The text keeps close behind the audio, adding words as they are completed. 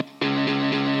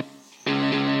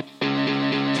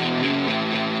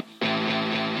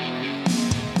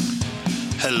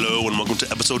Hello and welcome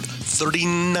to episode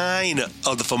 39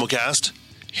 of the FOMOcast.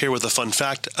 Here with a fun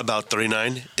fact about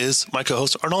 39 is my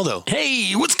co-host Arnaldo.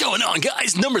 Hey, what's going on,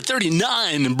 guys? Number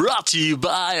 39 brought to you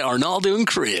by Arnaldo and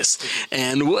Chris.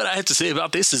 And what I have to say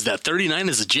about this is that 39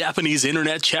 is a Japanese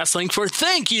internet chat slang for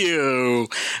thank you.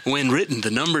 When written,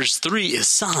 the numbers 3 is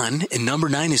san and number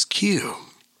 9 is Q,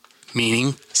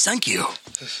 meaning thank you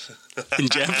in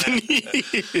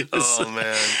Japanese. Oh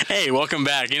man! Hey, welcome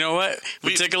back. You know what?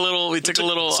 We took a little.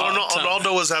 So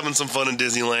Arnaldo was having some fun in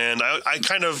Disneyland. I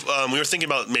kind of we were thinking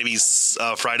about maybe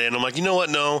Friday, and I'm like, you know what?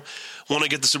 No, want to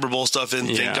get the Super Bowl stuff in.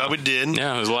 Thank God we did.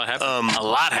 Yeah, it was a lot happened. A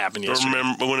lot happened yesterday.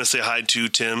 I want to say hi to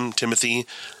Timothy.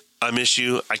 I miss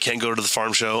you. I can't go to the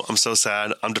farm show. I'm so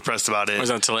sad. I'm depressed about it. Was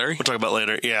that Tulare? We'll talk about it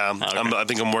later. Yeah, okay. I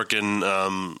think I'm working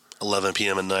 11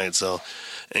 p.m. at night, so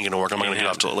ain't gonna work. I'm not gonna get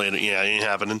off till later. Yeah, it ain't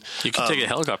happening. You can take a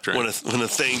helicopter. Want to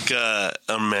thank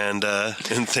Amanda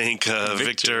and thank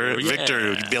Victor. Yeah.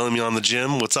 Victor bailing me on the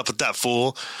gym. What's up with that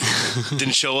fool?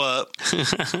 Didn't show up.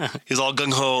 He's all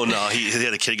gung ho. No, he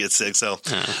had a kid get sick. So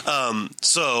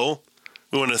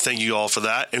we want to thank you all for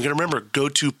that. And remember, go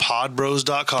to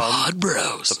podbros.com.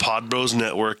 Podbros. The Podbros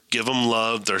Network. Give them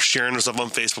love. They're sharing their stuff on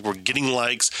Facebook. We're getting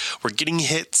likes. We're getting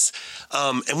hits.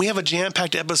 And we have a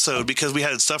jam-packed episode because we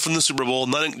had stuff from the Super Bowl,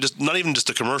 not even just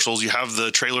the commercials. You have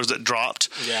the trailers that dropped.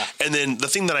 Yeah. And then the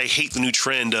thing that I hate, the new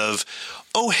trend of,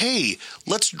 oh, hey,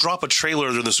 let's drop a trailer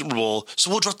during the Super Bowl,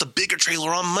 so we'll drop the bigger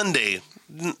trailer on Monday.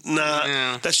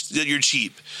 Nah, you're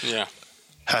cheap. Yeah.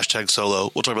 Hashtag solo.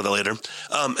 We'll talk about that later.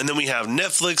 And then we have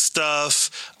Netflix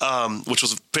stuff, which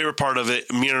was a favorite part of it.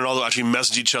 Me and Ronaldo actually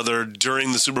messaged each other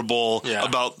during the Super Bowl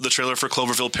about the trailer for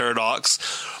Cloverfield Paradox,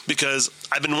 because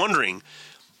I've been wondering,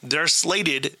 they were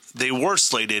slated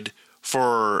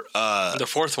for the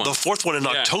fourth one. The fourth one in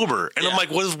October. And I'm like,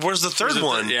 where's the third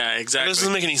one? Yeah, exactly. That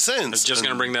doesn't make any sense. I was just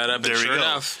going to bring that up. There we go.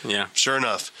 Enough. Yeah. Sure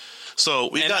enough.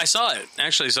 So I saw it,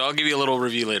 actually, so I'll give you a little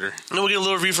review later. And we'll get a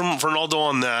little review from Ronaldo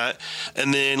on that.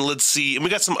 And then let's see. And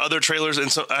we got some other trailers,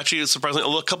 and so actually,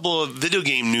 surprisingly, a couple of video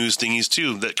game news thingies,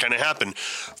 too, that kind of happened.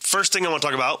 First thing I want to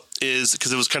talk about is,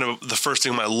 because it was kind of the first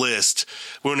thing on my list,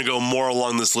 we're going to go more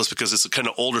along this list because it's kind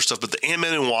of older stuff, but the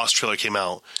Ant-Man and Wasp trailer came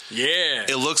out. Yeah.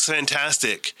 It looks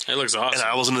fantastic. It looks awesome.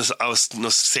 And I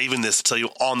was saving this to tell you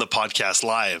on the podcast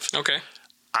live. Okay.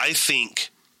 I think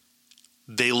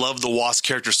they love the Wasp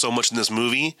character so much in this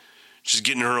movie, she's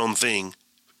getting her own thing.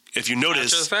 If you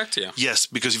notice, after the fact, yeah. Yes,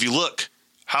 because if you look,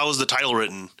 how is the title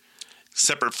written?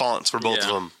 Separate fonts for both of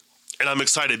them. And I'm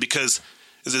excited because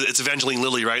it's Evangeline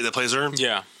Lilly, right, that plays her?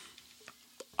 Yeah.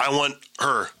 I want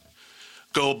her.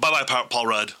 Go, bye-bye, Paul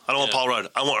Rudd. I don't want Paul Rudd.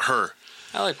 I want her.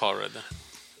 I like Paul Rudd, though.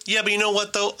 Yeah, but you know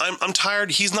what, though? I'm tired.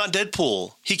 He's not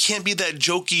Deadpool. He can't be that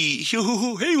jokey,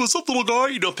 hey, what's up, little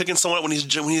guy? Picking someone up when he's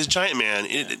a giant man.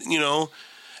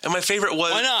 And my favorite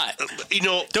was... Why not?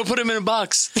 Don't put him in a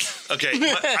box. Okay.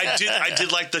 I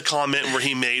did like the comment where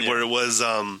he made where it was,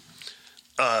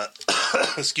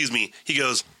 excuse me. He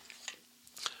goes,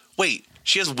 wait,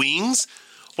 she has wings?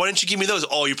 Why didn't you give me those?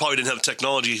 Oh, you probably didn't have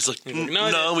technology. He's like,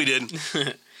 no, we didn't.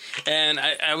 And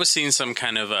I was seeing some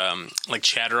kind of like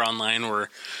chatter online where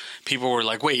people were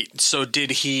like, wait, so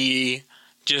did he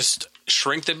just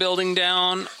shrink the building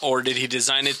down, or did he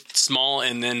design it small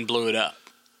and then blew it up?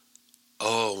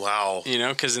 Oh, wow.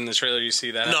 Because in the trailer you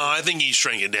see that. No, I think he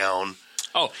shrank it down.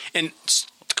 Oh, and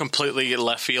completely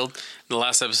left field. In the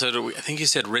last episode, I think you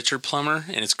said Richard Plummer,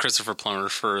 and it's Christopher Plummer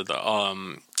for the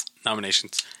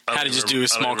nominations. Had to just do a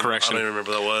small correction. I don't even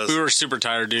remember what that was. We were super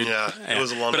tired, dude. Yeah. It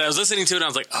was a long. But I was listening to it and I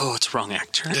was like, oh, it's wrong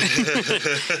actor.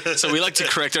 So we like to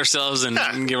correct ourselves and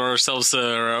give ourselves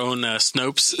our own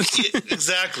Snopes. Yeah,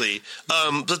 exactly.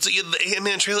 But the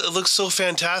Ant-Man trailer, it looks so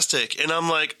fantastic. And I'm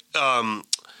like,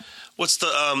 what's the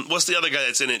other guy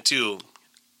that's in it too?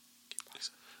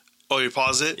 Oh, you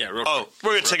pause it? Yeah, real quick.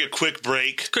 We're going to take a quick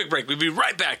break. Quick break. We'll be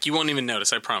right back. You won't even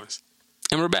notice, I promise.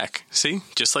 And we're back. See?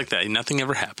 Just like that. Nothing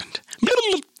ever happened.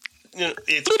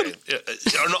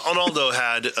 Arnaldo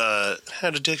had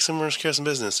to take some care of some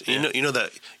business. Yeah. You know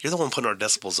that you're the one putting our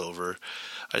decibels over.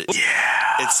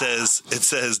 It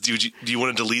says, do you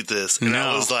want to delete this? And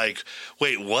I was like,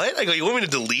 wait, what? I go, you want me to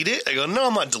delete it? I go, no,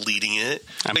 I'm not deleting it.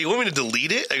 You want me to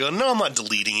delete it? I go, no, I'm not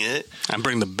deleting it. I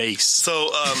bring the bass. So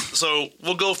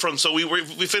we'll go from, we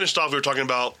finished off, we were talking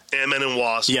about Ant-Man and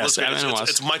Wasp. Yes, Ant-Man and Wasp.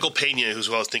 It's Michael Pena who's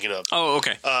who I was thinking of. Oh,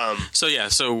 okay.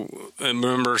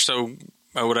 Remember,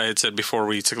 what I had said before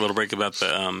we took a little break about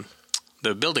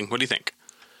the building. What do you think?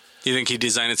 Do you think he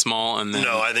designed it small and then...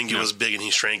 No, I think it was big and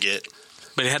he shrank it.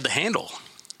 But it had the handle.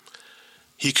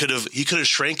 He could have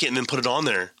shrank it and then put it on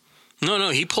there. No,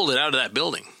 he pulled it out of that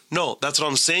building. No, that's what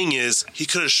I'm saying is he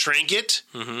could have shrank it,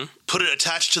 put it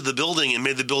attached to the building, and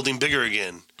made the building bigger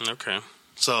again. Okay.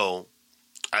 So,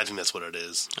 I think that's what it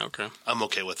is. Okay. I'm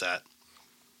okay with that.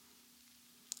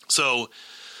 So,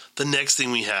 the next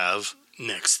thing we have...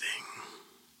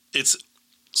 It's...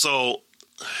 So,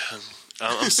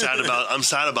 I'm sad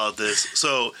about this.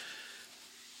 So,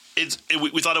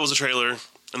 we thought it was a trailer, and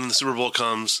then the Super Bowl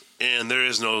comes, and there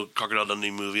is no Crocodile Dundee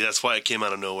movie. That's why it came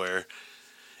out of nowhere.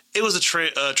 It was a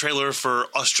trailer for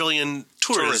Australian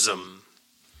tourism.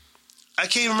 I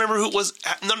can't even remember who it was.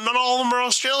 Not all of them are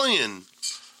Australian.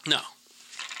 No.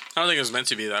 I don't think it was meant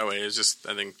to be that way. It's just,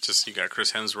 I think you got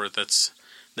Chris Hemsworth, that's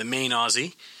the main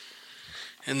Aussie.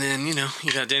 And then, you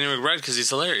got Daniel McBride because he's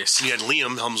hilarious. You had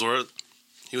Liam Hemsworth.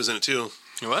 He was in it too.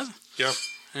 He was? Yeah.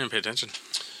 I didn't pay attention.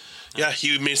 Yeah,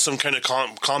 he made some kind of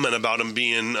comment about him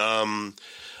being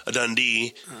a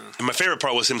Dundee. And my favorite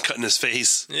part was him cutting his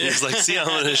face. Yeah. He's like, see, I'm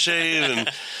going to shave. And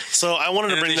so I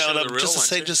wanted to bring that up just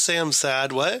to say I'm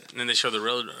sad. What? And then they showed the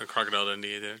real Crocodile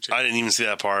Dundee there too. I didn't even see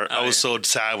that part. I was so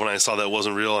sad when I saw that it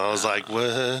wasn't real. And I was like,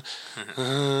 what?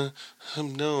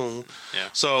 No. Yeah.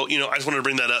 So, I just wanted to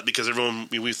bring that up because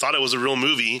we thought it was a real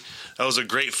movie. That was a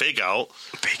great fake out.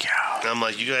 And I'm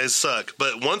like, you guys suck.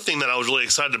 But one thing that I was really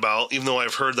excited about, even though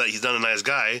I've heard that he's not a nice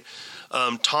guy,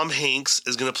 Tom Hanks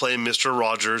is going to play Mr.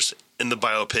 Rogers in the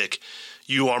biopic,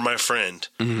 You Are My Friend.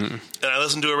 Mm-hmm. And I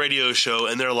listened to a radio show,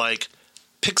 and they're like,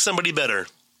 pick somebody better.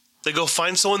 They go,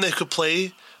 find someone that could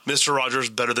play Mr. Rogers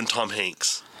better than Tom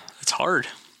Hanks. It's hard.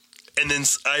 And then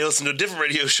I listened to a different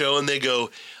radio show, and they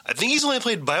go, I think he's only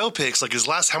played biopics, like his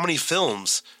last how many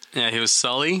films? Yeah, he was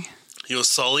Sully.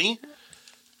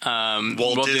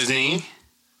 Walt Disney.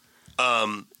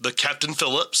 The Captain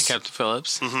Phillips.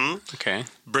 Mm-hmm. Okay.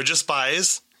 Bridge of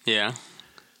Spies. Yeah.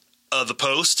 The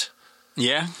Post.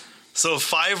 Yeah. So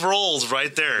 5 roles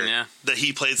right there that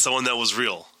he played someone that was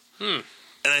real. And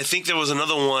I think there was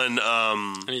another one.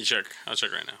 I need to check. I'll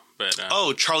check right now. But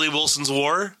Charlie Wilson's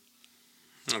War.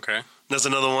 Okay. That's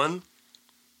another one.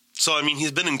 So, I mean,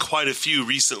 he's been in quite a few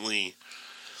recently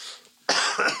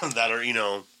that are,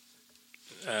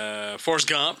 Forrest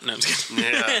Gump. No, I'm just kidding.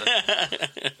 Yeah.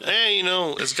 Hey,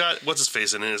 it's got, what's his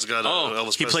face in it? It's got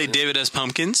Elvis Presley. He played David S.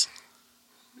 Pumpkins.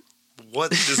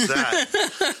 What is that?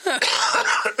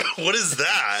 What is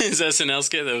that? His SNL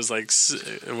skit that was like,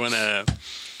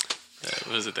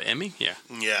 was it the Emmy? Yeah.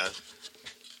 Yeah.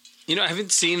 I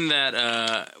haven't seen that.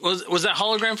 Was that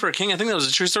Hologram for a King? I think that was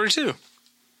a true story too.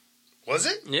 Was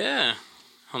it? Yeah.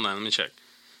 Hold on, let me check.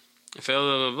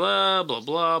 Blah, blah, blah,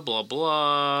 blah, blah,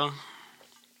 blah.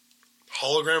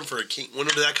 Hologram for a King. When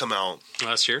did that come out?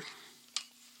 Last year.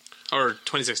 Or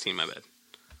 2016, my bad.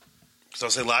 Because I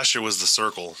was saying last year was The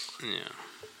Circle. Yeah.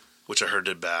 Which I heard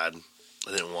did bad.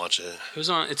 I didn't watch it.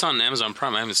 It's on Amazon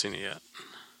Prime. I haven't seen it yet.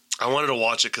 I wanted to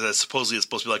watch it because supposedly it's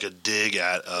supposed to be like a dig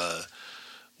at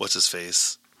what's his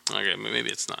face. Okay, maybe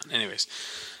it's not. Anyways,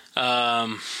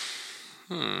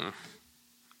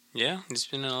 yeah, he's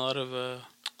been in a lot of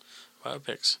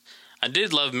biopics. I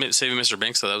did love Saving Mr.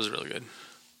 Banks, though. That was really good.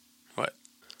 What?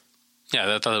 Yeah,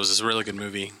 I thought that was a really good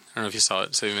movie. I don't know if you saw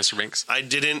it, Saving Mr. Banks. I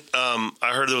didn't. I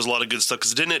heard there was a lot of good stuff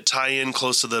because didn't it tie in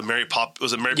close to the Mary Poppins?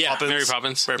 Was it Mary Poppins? Mary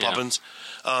Poppins. Mary Poppins.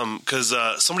 Because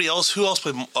somebody else, who else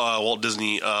played Walt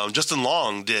Disney? Justin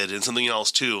Long did, and something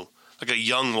else too, like a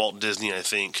young Walt Disney, I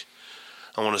think.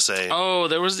 I want to say. Oh,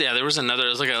 there was another. It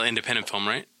was like an independent film,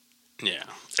 right? Yeah.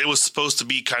 It was supposed to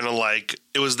be kind of like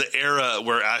it was the era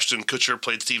where Ashton Kutcher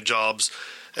played Steve Jobs,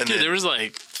 and dude, there was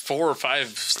like 4 or 5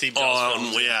 Steve Jobs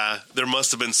films. Yeah, there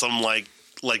must have been some like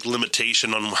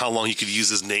limitation on how long he could use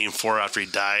his name for after he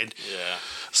died. Yeah.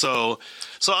 So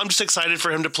I'm just excited for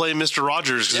him to play Mr.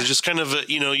 Rogers because it's just kind of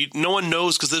no one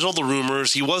knows because there's all the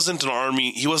rumors. He wasn't an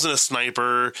army. He wasn't a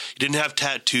sniper. He didn't have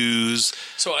tattoos.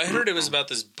 So I heard it was about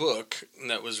this book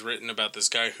that was written about this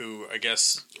guy who I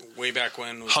guess way back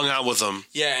when hung out with him.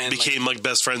 Yeah, and became like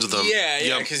best friends with him.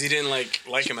 Yeah, because he didn't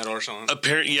like him at all or something.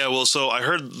 Apparently, yeah. Well, so I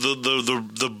heard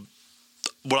the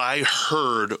what I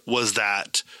heard was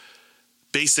that.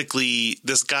 Basically,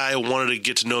 this guy wanted to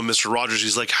get to know Mr. Rogers.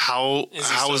 He's like, how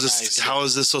is this? Nice? How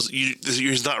is this? So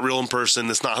he's not real in person.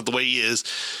 That's not the way he is,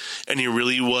 and he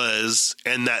really was.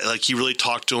 And that, like, he really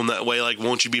talked to him that way, like,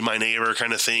 "Won't you be my neighbor?"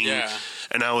 kind of thing. Yeah.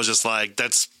 And I was just like,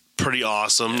 that's pretty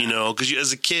awesome, because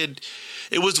as a kid,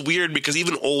 it was weird because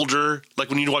even older, like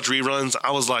when you'd watch reruns,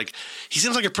 I was like, he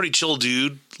seems like a pretty chill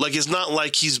dude. Like it's not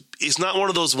like it's not one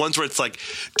of those ones where it's like,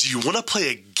 do you want to play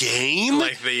a game?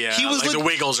 Like he was like the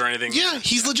Wiggles or anything. Yeah,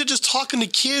 he's legit just talking to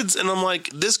kids, and I'm like,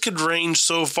 this could range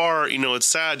so far. It's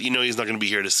sad. He's not going to be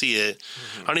here to see it.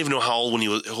 Mm-hmm. I don't even know how old he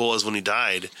was when he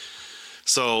died.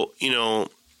 So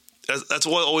That's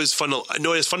what always fun to. I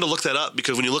know it's fun to look that up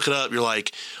because when you look it up, you're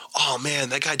like, oh man,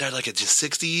 that guy died like in his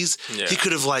 60s. Yeah. He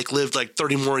could have like lived like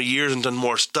 30 more years and done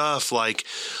more stuff. Like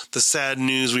the sad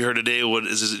news we heard today, what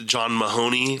is it? John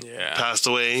Mahoney passed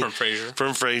away from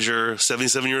Frasier.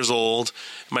 77 years old.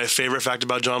 My favorite fact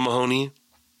about John Mahoney,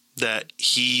 that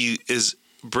he is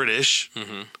British,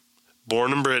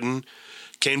 born in Britain,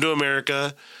 came to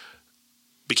America,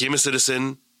 became a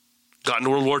citizen, got into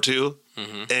World War II,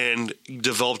 and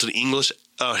developed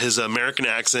his American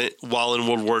accent while in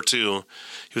World War II.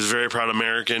 He was a very proud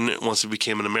American once he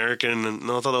became an American, and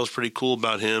I thought that was pretty cool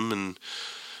about him. And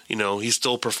he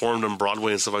still performed on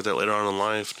Broadway and stuff like that later on in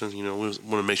life. And, we want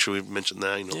to make sure we mention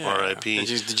that. R.I.P. It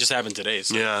just happened today.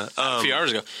 So yeah, a few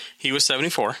hours ago. He was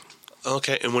 74.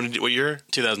 Okay, and what year?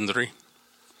 2003.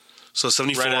 So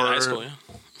 74. Right out of high school, yeah.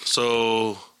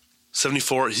 So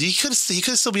 74. He could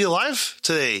still be alive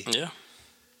today. Yeah.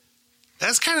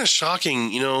 That's kind of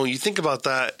shocking. You think about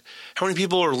that. How many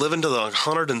people are living to the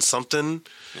 100 and something?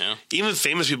 Yeah. Even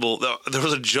famous people. There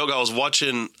was a joke I was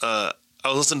watching. I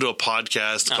was listening to a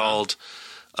podcast called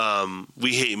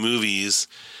We Hate Movies,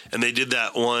 and they did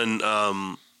that one.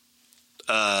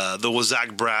 The Zach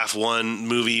Braff one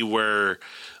movie where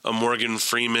Morgan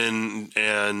Freeman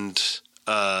and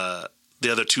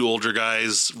the other two older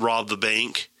guys robbed the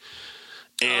bank.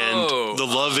 And the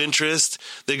love interest,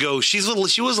 they go, she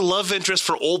was a love interest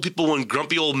for old people when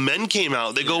Grumpy Old Men came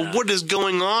out. They go, what is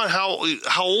going on? How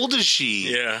old is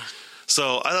she? Yeah.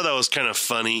 So I thought that was kind of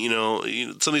funny.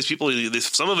 Some of these people,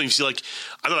 some of them you see like,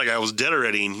 I thought that guy was dead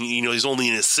already. And, he's only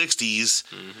in his 60s.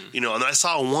 And I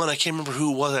saw one, I can't remember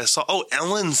who it was. I saw,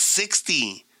 Ellen's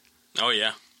 60. Oh,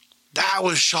 yeah. That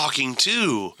was shocking,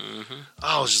 too.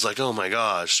 I was just like, oh, my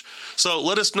gosh. So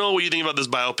let us know what you think about this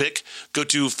biopic. Go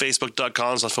to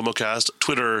Facebook.com/FOMOcast,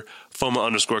 Twitter,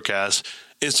 FOMO_cast,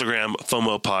 Instagram,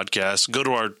 FOMO podcast. Go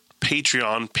to our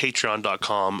Patreon,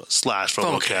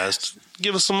 patreon.com/FOMOcast.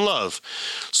 Give us some love.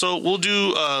 So we'll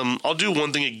do, I'll do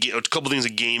one thing, a couple things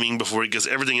of gaming before, because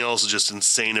everything else is just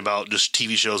insane about just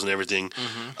TV shows and everything.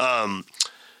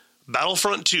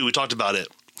 Battlefront 2, we talked about it.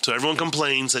 So everyone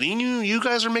complained, said, you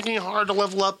guys are making it hard to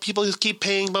level up. People just keep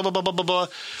paying, blah, blah, blah, blah, blah, blah.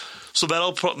 So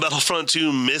Battlefront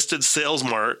 2 missed its sales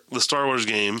mark, the Star Wars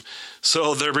game.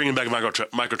 So they're bringing back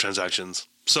microtransactions.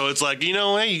 So it's like,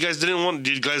 hey, you guys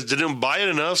didn't buy it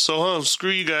enough. So screw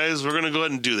you guys. We're going to go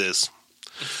ahead and do this.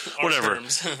 Whatever.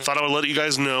 Thought I would let you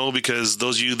guys know, because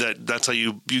those of you that's how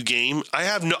you game.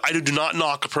 I do not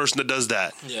knock a person that does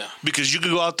that. Yeah. Because you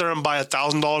could go out there and buy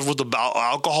 $1,000 worth of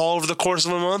alcohol over the course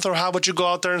of a month, or how about you go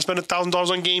out there and spend $1,000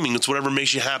 on gaming? It's whatever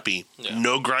makes you happy. Yeah.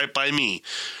 No gripe by me.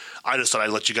 I just thought I'd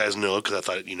let you guys know, because I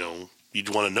thought you'd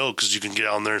want to know, because you can get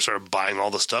on there and start buying all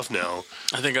the stuff now.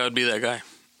 I think I would be that guy.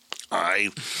 I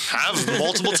have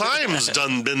multiple times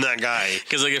been that guy.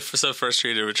 Because I get so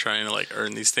frustrated with trying to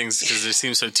earn these things, because they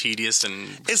seem so tedious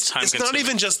and it's not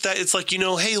even just that. It's like,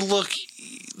 hey, look,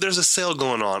 there's a sale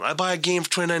going on. I buy a game for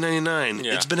 $29.99.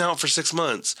 Yeah. It's been out for 6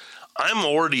 months. I'm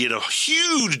already at a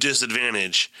huge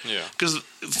disadvantage. Yeah. Because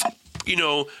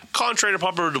contrary to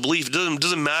popular belief, it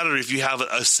doesn't matter if you have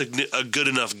a good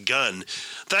enough gun.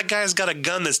 That guy's got a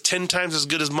gun that's 10 times as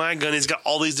good as my gun. He's got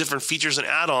all these different features and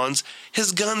add-ons.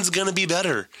 His gun's going to be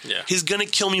better. Yeah. He's going to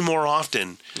kill me more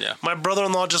often. Yeah. My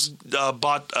brother-in-law just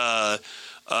bought,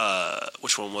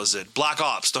 which one was it? Black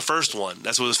Ops, the first one.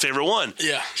 That's his favorite one.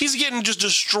 Yeah. He's getting just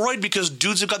destroyed because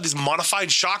dudes have got these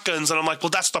modified shotguns, and I'm like,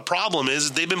 well, that's the problem,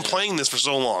 is they've been playing this for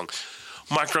so long.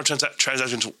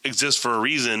 Microtransactions exist for a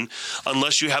reason.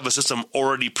 Unless you have a system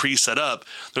already pre-set up,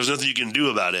 there's nothing you can do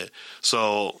about it.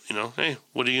 So, hey,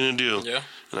 what are you going to do? Yeah.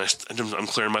 And I'm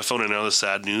clearing my phone right now. The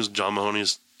sad news, John Mahoney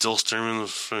is still staring in the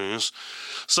face.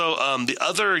 So, the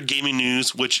other gaming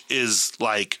news, which is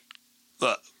like,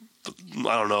 I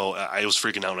don't know, I was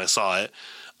freaking out when I saw it.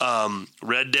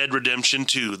 Red Dead Redemption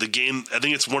 2, the game, I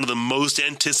think it's one of the most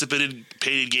anticipated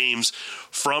games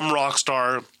from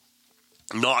Rockstar,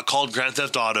 not called Grand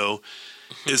Theft Auto,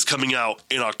 is coming out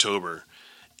in October.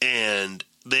 And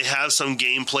they have some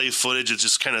gameplay footage. It's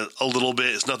just kind of a little bit.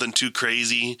 It's nothing too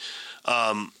crazy.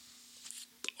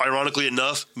 Ironically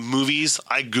enough, movies,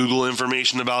 I Google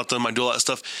information about them. I do all that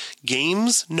stuff.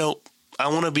 Games, nope. I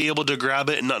want to be able to grab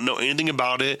it and not know anything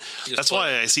about it. That's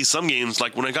why I see some games,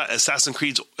 like when I got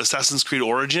Assassin's Creed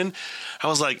Origin, I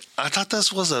was like, I thought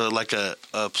this was a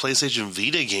PlayStation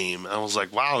Vita game. I was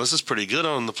like, wow, this is pretty good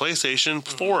on the PlayStation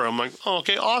 4. I'm like, oh,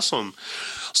 okay, awesome.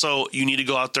 So you need to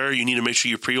go out there. You need to make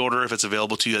sure you pre-order if it's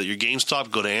available to you at your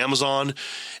GameStop. Go to Amazon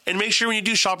and make sure when you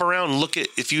do shop around, look at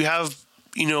if you have,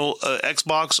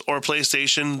 Xbox or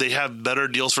PlayStation, they have better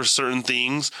deals for certain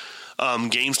things.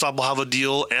 GameStop will have a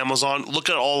deal. Amazon, look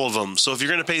at all of them. So if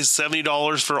you're going to pay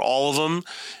 $70 for all of them,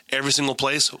 every single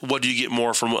place, what do you get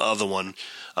more from the other one?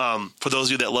 For those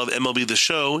of you that love MLB The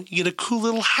Show, you get a cool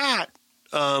little hat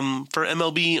for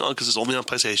MLB because it's only on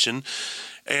PlayStation.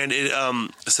 And it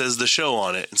says The Show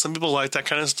on it. And some people like that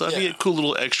kind of stuff. You get cool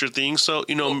little extra things. So,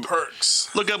 little perks.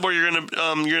 Look up where you're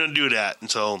gonna do that. And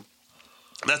so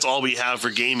that's all we have for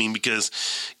gaming because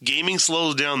gaming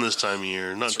slows down this time of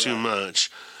year. Not too much.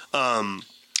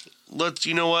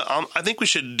 You know what? I think we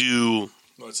should do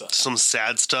some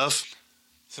sad stuff.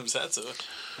 Some sad stuff.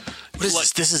 What is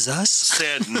this? This Is Us?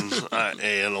 Sad.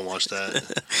 Hey, I don't watch that.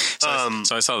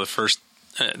 So I saw the first.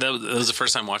 That was the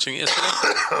first time watching it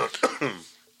yesterday.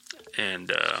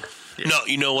 And no,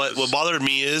 you know what? What bothered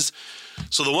me is,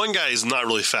 so the one guy is not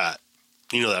really fat.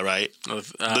 You know that, right?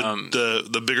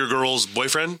 The bigger girl's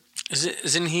boyfriend.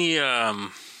 Isn't he?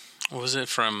 What was it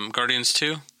from Guardians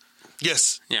 2?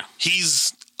 Yes. Yeah.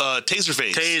 He's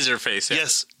Taserface. Taserface. Yeah.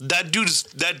 Yes. That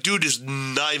dude is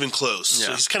not even close. Yeah.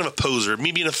 So he's kind of a poser.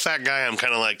 Me being a fat guy, I'm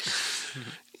kind of like,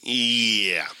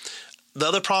 yeah. The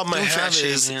other problem I have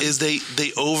is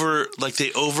they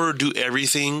overdo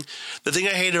everything. The thing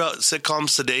I hate about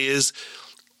sitcoms today is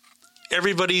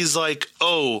everybody's like,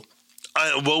 woe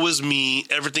is me.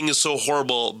 Everything is so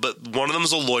horrible. But one of them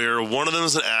is a lawyer. One of them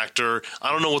is an actor.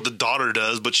 I don't know what the daughter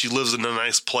does, but she lives in a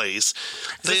nice place.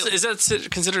 Is that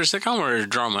considered a sitcom or a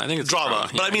drama? I think it's drama.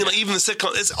 But I mean, like, even the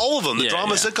sitcom, it's all of them. The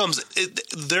drama sitcoms,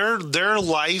 their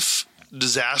life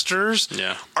disasters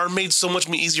are made so much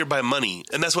easier by money.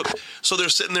 And that's what, so they're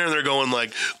sitting there and they're going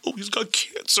like, oh, he's got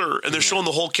cancer. And they're showing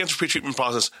the whole cancer pre-treatment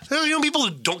process. People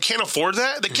who can't afford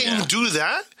that. They can't even do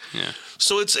that. Yeah.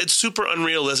 So it's super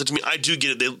unrealistic to me. I do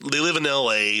get it. They live in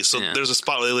LA. So there's a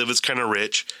spot where they live. It's kind of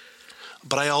rich.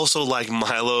 But I also like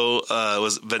Milo,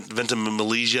 was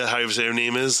Ventimiglia, however say her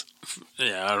name is.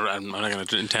 Yeah, I'm not going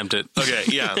to attempt it. Okay,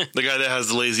 yeah. The guy that has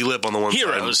the lazy lip on the one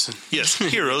Heroes. side. Yes,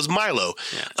 Heroes, Milo.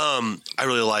 Yeah. I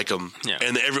really like him. Yeah.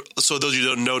 And so those of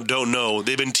you who don't know,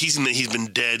 they've been teasing that he's been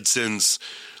dead since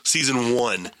season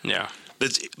 1. Yeah.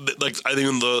 It's, like, I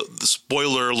think the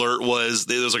spoiler alert was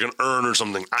there was like an urn or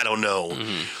something. I don't know.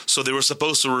 Mm-hmm. So they were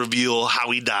supposed to reveal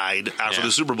how he died after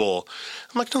the Super Bowl.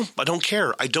 I'm like, no, I don't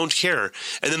care. I don't care.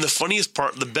 And then the funniest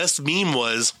part, the best meme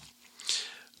was,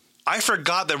 I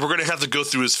forgot that we're going to have to go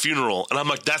through his funeral. And I'm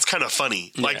like, that's kind of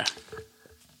funny. Like,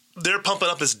 they're pumping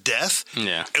up his death.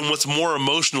 Yeah. And what's more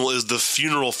emotional is the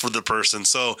funeral for the person.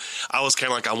 So I was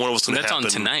kind of like, I wonder what's going to happen.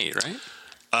 That's on tonight, right?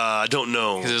 I don't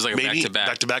know. Because there's like maybe a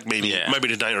back-to-back. Maybe. Yeah. It might be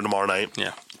tonight or tomorrow night.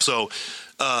 Yeah. So,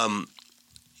 no,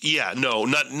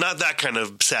 not that kind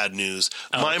of sad news.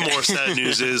 Oh, my more sad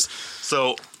news is,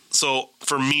 so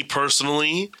for me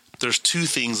personally, there's two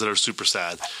things that are super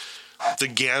sad. The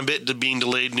Gambit being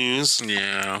delayed news.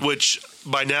 Yeah. Which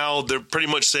by now they're pretty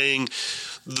much saying,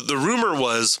 the rumor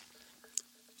was,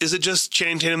 is it just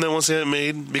Channing Tatum that wants to have it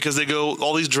made? Because they go,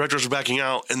 all these directors are backing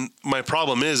out. And my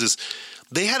problem is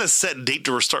they had a set date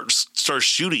to start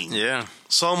shooting. Yeah.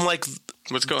 So I'm like,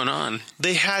 what's going on?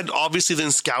 They had obviously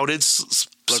then scouted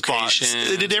location. Spots.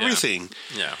 They did everything.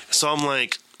 Yeah. So I'm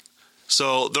like,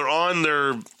 so they're on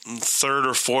their third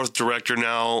or fourth director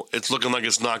now. It's looking like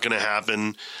it's not going to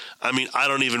happen. I mean, I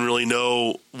don't even really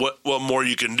know what more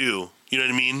you can do. You know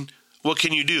what I mean? What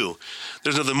can you do?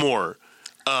 There's nothing more.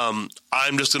 I'm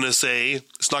just going to say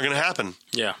it's not going to happen.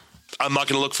 Yeah. I'm not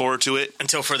going to look forward to it.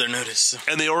 Until further notice.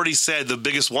 And they already said the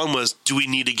biggest one was, do we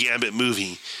need a Gambit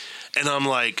movie? And I'm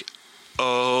like,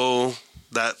 oh,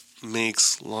 that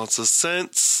makes lots of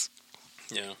sense.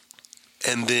 Yeah.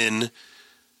 And then,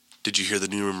 did you hear the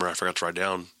new rumor I forgot to write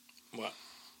down? What?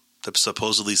 That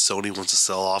supposedly Sony wants to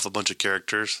sell off a bunch of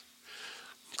characters,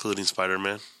 including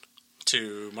Spider-Man.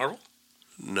 To Marvel?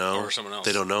 No. Or someone else?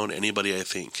 They don't own anybody, I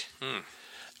think.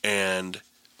 And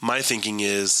my thinking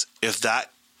is, if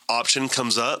that option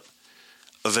comes up,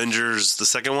 Avengers, the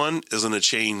second one, is going to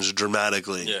change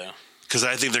dramatically. Yeah. Because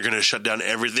I think they're going to shut down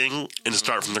everything and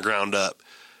start from the ground up.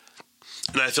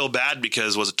 And I feel bad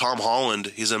because, was it Tom Holland?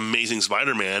 He's an amazing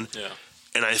Spider-Man. Yeah.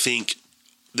 And I think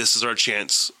this is our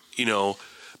chance,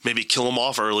 maybe kill him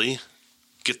off early,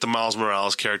 get the Miles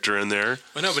Morales character in there.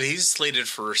 Well, no, but he's slated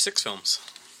for 6 films.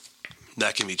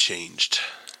 That can be changed.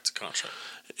 It's a contract.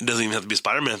 It doesn't even have to be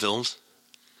Spider-Man films.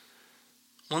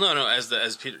 Well, no,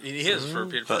 as Peter, he is for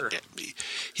Peter Parker.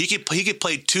 He could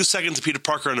play 2 seconds of Peter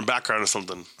Parker in the background or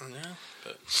something. Yeah,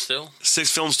 but still.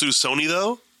 6 films through Sony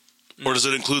though, or does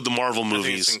it include the Marvel movies? I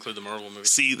think it's include the Marvel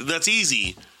movies. See, that's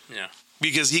easy. Yeah,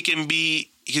 because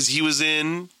he was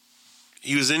in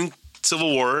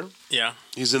Civil War. Yeah,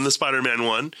 he's in the Spider-Man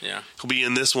one. Yeah, he'll be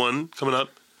in this one coming up.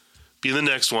 Be in the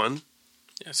next one.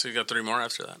 Yeah, so you got 3 more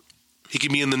after that. he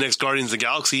could be in the next Guardians of the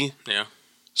Galaxy. Yeah.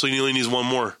 So he only needs one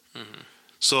more. Mm-hmm.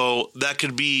 So that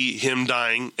could be him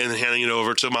dying and handing it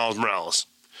over to Miles Morales.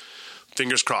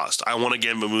 Fingers crossed. I want a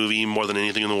Gambit movie more than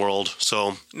anything in the world.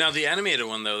 So now the animated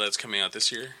one though that's coming out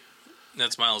this year,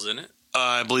 that's Miles in it.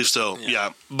 I believe so.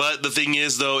 Yeah. But the thing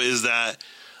is though is that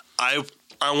I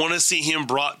want to see him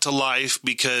brought to life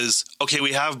because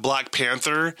we have Black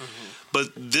Panther, but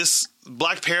this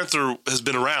Black Panther has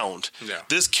been around. Yeah.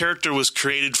 This character was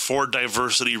created for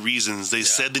diversity reasons. They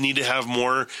said they need to have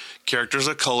more characters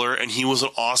of color, and he was an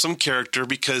awesome character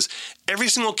because every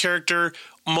single character,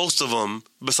 most of them,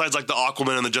 besides like the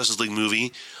Aquaman and the Justice League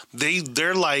movie,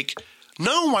 they're like,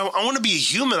 no, I want to be a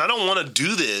human. I don't want to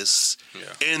do this.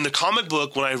 Yeah. In the comic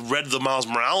book, when I read the Miles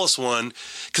Morales one,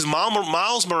 because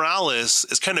Miles Morales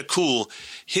is kind of cool.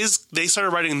 They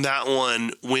started writing that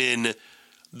one when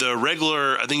the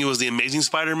regular, I think it was the Amazing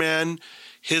Spider-Man,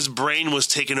 his brain was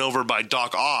taken over by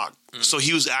Doc Ock. So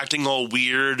he was acting all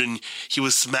weird and he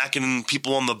was smacking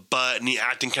people on the butt and he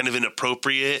acting kind of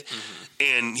inappropriate.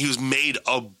 And he was made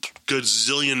a good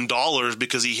 $zillion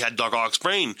because he had Doc Ock's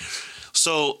brain.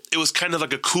 So it was kind of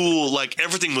like a cool, like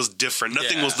everything was different.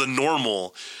 Nothing was the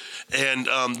normal. And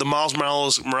the Miles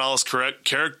Morales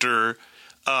character,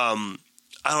 I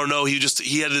don't know. He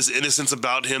had this innocence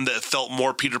about him that felt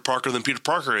more Peter Parker than Peter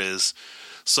Parker is.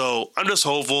 So I'm just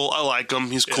hopeful. I like him.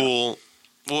 He's cool.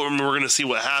 Well, we're going to see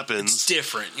what happens. It's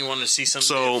different. You want to see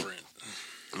something different.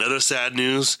 Another sad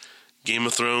news. Game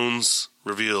of Thrones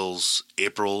reveals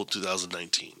April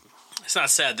 2019. It's not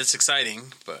sad. That's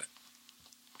exciting, but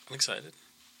I'm excited.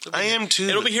 I am too.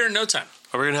 It'll be here in no time.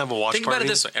 Are we going to have a watch party? Think about it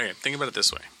this way. Okay, think about it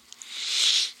this way.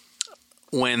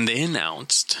 When they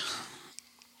announced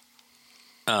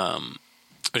what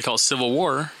they call Civil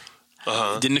War,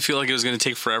 didn't it feel like it was going to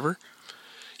take forever?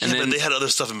 And then but they had other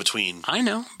stuff in between. I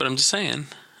know, but I'm just saying.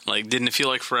 Like, didn't it feel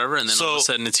like forever? And then all of a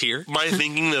sudden it's here? My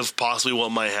thinking of possibly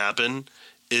what might happen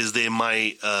is they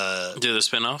might do the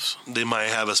spinoffs. They might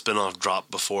have a spinoff drop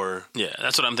before. Yeah,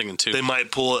 that's what I'm thinking too. They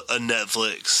might pull a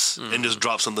Netflix and just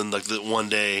drop something like that one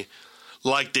day,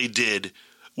 like they did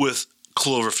with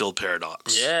Cloverfield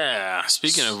Paradox. Yeah.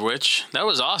 Speaking of which, that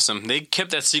was awesome. They kept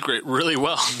that secret really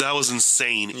well. That was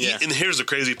insane. Yeah. And here's the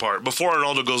crazy part. Before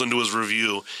Arnaldo goes into his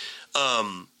review,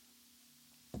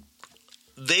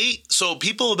 so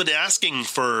people have been asking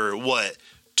for what?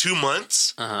 2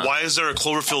 months? Why is there a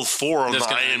Cloverfield 4 on the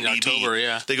IMDb? October,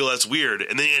 yeah. They go, that's weird.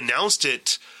 And they announced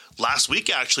it last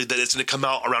week, actually, that it's going to come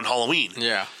out around Halloween.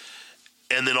 Yeah.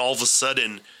 And then all of a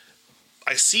sudden,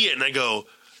 I see it and I go,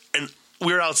 and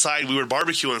we were outside, we were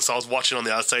barbecuing, so I was watching on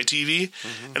the outside TV,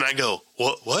 and I go,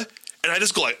 what? And I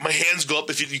just go like, my hands go up.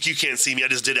 If you can't see me, I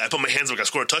just did it. I put my hands up, I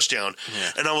scored a touchdown.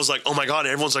 Yeah. And I was like, oh my God.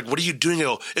 And everyone's like, what are you doing? I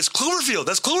go, it's Cloverfield.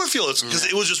 That's Cloverfield. Because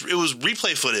it was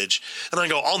replay footage. And I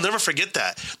go, I'll never forget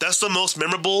that. That's the most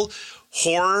memorable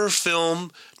horror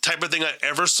film type of thing I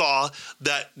ever saw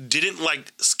that didn't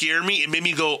like scare me. It made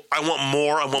me go, I want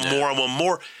more. I want more. I want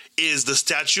more. Is the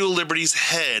Statue of Liberty's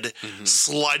head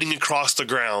sliding across the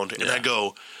ground. And I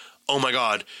go, oh my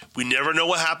God, we never know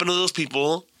what happened to those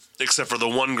people. Except for the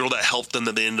one girl that helped them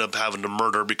that they ended up having to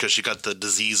murder because she got the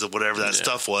disease of whatever that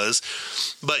stuff was.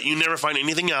 But you never find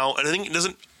anything out. And I think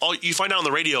you find out on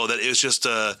the radio that it was just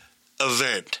a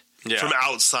event from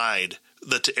outside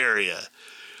the area.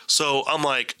 So I'm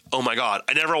like, oh my God.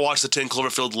 I never watched the 10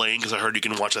 Cloverfield Lane because I heard you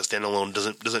can watch that standalone.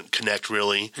 Doesn't connect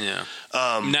really. Yeah.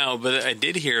 No, but I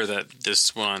did hear that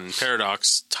this one,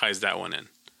 Paradox, ties that one in.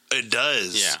 It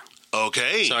does. Yeah.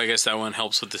 Okay. So I guess that one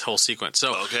helps with this whole sequence.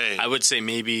 So I would say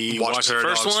maybe watch the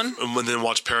Paradox, first one. And then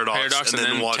watch Paradox and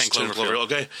then watch 10 Cloverfield.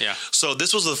 Okay. Yeah. So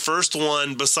this was the first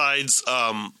one besides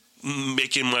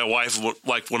making my wife,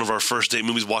 like one of our first date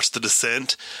movies, watch The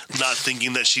Descent, not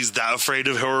thinking that she's that afraid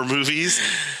of horror movies.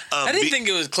 I didn't think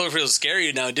it was Cloverfield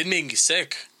scary. No, it did make me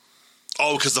sick.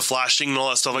 Oh, because the flashing and all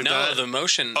that stuff like that? No, the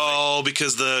motion. Oh,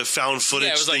 because the found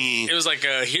footage thingy. It was like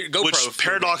a GoPro. Which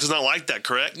Paradox is not like that,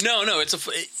 correct? No, you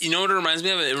know what it reminds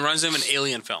me of? It reminds me of an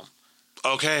alien film.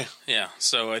 Okay. Yeah,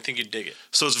 so I think you'd dig it.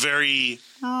 So it's very...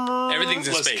 Everything's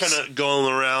in space. Kind of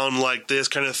going around like this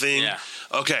kind of thing. Yeah.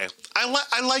 Okay.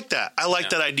 I like that. I like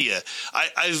that idea.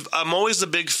 I'm always a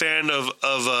big fan of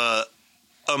a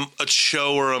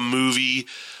show or a movie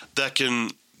that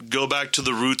can go back to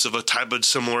the roots of a type of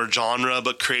similar genre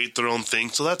but create their own thing.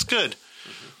 So that's good.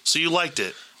 So you liked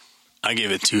it. I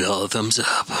gave it 2 hell of thumbs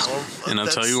up. And I'll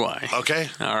tell you why. Okay.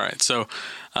 All right. So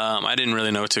I didn't really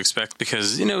know what to expect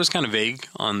because, it was kind of vague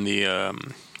on the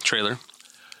trailer.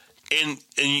 And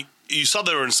you saw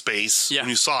they were in space when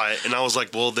you saw it. And I was like,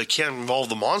 well, they can't involve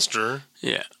the monster.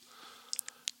 Yeah.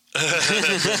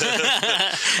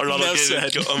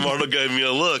 Arnaldo gave me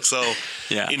a look. So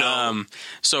yeah, you know.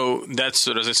 So that's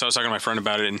what I was talking to my friend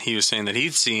about it, and he was saying that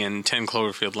he'd seen 10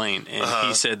 Cloverfield Lane, and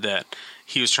he said that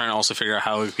he was trying to also figure out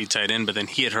how it could be tied in, but then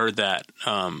he had heard that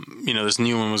this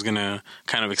new one was going to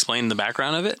kind of explain the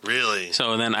background of it. Really?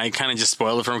 So then I kind of just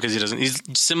spoiled it for him because he's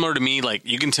similar to me. Like,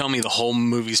 you can tell me the whole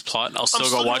movie's plot, I'll still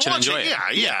go watch it and enjoy it.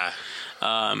 Yeah.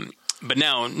 But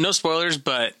now, no spoilers,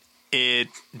 but it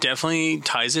definitely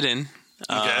ties it in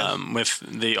with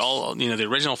the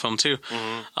original film too.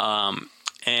 Mm-hmm.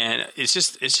 And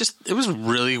it was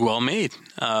really well made.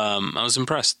 I was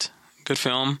impressed. Good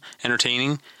film,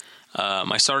 entertaining.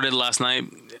 I started last night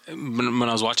when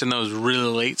I was watching that. It was really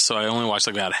late, so I only watched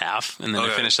like about half, and then I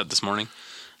finished up this morning.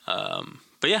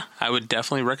 But yeah, I would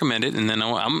definitely recommend it. And then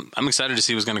I'm excited to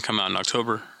see what's going to come out in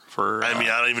October. I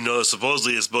don't even know.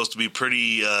 Supposedly, it's supposed to be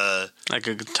pretty like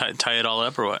a tie it all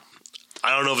up or what?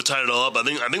 I don't know if it tied it all up. I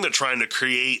think they're trying to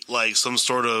create like some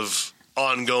sort of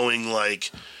ongoing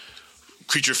like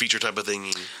creature feature type of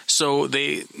thing. So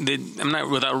they I'm not,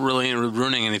 without really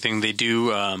ruining anything, they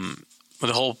do.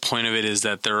 The whole point of it is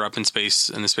that they're up in space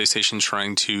in the space station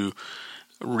trying to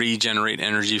regenerate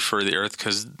energy for the Earth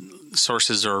because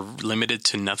sources are limited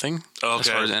to nothing as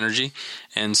far as energy,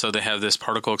 and so they have this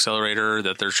particle accelerator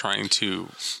that they're trying to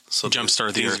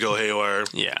jumpstart the Earth. Go haywire.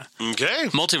 Yeah. Okay.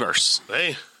 Multiverse.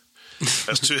 Hey,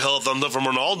 that's 2 hell of thumbs up from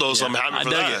Ronaldo, so I'm happy for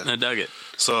that. I dug it.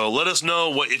 So let us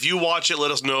know if you watch it.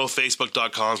 Let us know.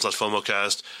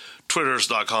 Facebook.com/FOMOcast,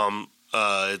 Twitters.com.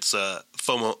 It's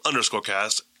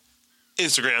FOMO_cast.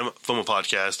 Instagram, FOMO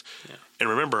Podcast. Yeah. And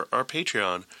remember, our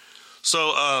Patreon.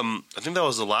 So, I think that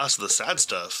was the last of the sad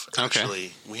stuff, actually.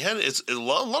 Okay. We had a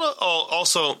lot of...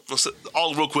 also,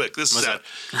 all real quick, this is sad.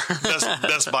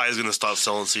 Best Buy is going to stop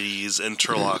selling CDs, and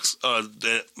Turlock's...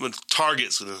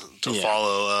 Target's going to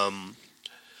follow.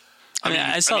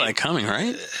 I saw that coming,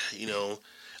 right?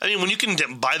 When you can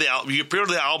buy the album... You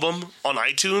pre-order the album on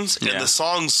iTunes, and the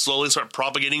songs slowly start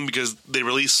propagating because they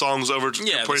release songs over...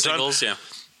 the singles,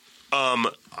 I'm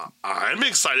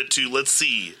excited to... Let's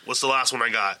see. What's the last one I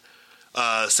got?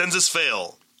 Census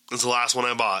Fail is the last one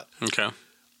I bought. Okay.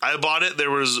 I bought it.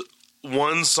 There was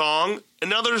 1 song, and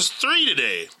now there's 3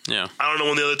 today. Yeah. I don't know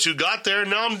when the other 2 got there.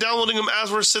 Now I'm downloading them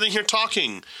as we're sitting here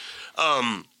talking.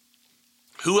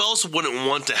 Who else wouldn't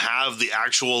want to have the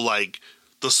actual,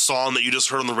 the song that you just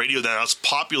heard on the radio that's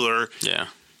popular? Yeah.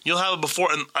 You'll have it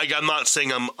before, and I'm not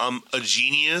saying I'm a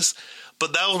genius,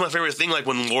 but that was my favorite thing. Like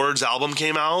when Lord's album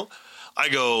came out, I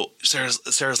go, Sarah's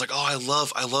like, oh, I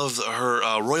love her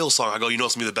Royal song. I go,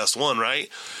 it's gonna be the best one, right?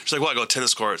 She's like, well, I go,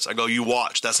 Tennis Courts. I go, you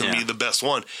watch, that's gonna be the best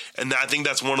one. And I think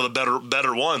that's one of the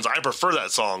better ones. I prefer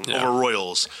that song over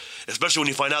Royals, especially when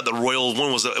you find out the Royals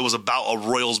one was about a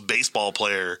Royals baseball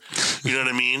player. You know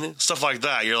what I mean? Stuff like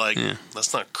that. You're like,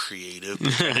 that's not creative.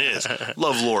 It is.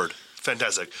 Love Lord,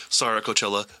 fantastic. Sorry,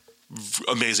 Coachella.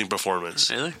 Amazing performance.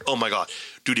 Really? Oh my god,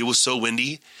 dude! It was so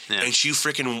windy, and she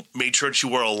freaking made sure she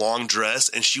wore a long dress,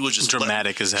 and she was just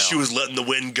dramatic as hell. She was letting the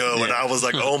wind go, and I was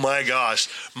like, "Oh my gosh,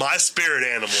 my spirit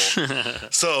animal."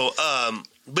 So,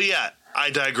 but yeah, I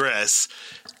digress.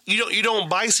 You don't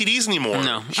buy CDs anymore.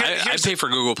 No, I pay for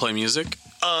Google Play Music.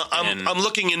 I'm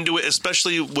looking into it,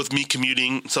 especially with me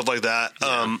commuting, stuff like that.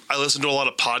 Yeah. I listen to a lot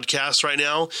of podcasts right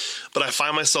now, but I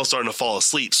find myself starting to fall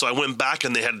asleep. So I went back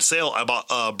and they had a sale. I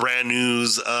bought Brand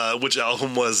New's, which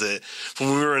album was it?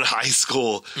 When we were in high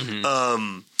school.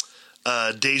 Mm-hmm.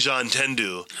 Deja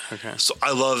Entendu. Okay. So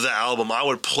I love that album. I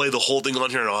would play the whole thing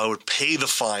on here and I would pay the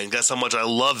fine. That's how much I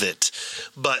love it.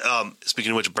 But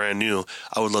speaking of which, Brand New,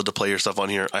 I would love to play your stuff on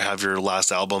here. I have your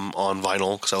last album on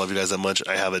vinyl because I love you guys that much.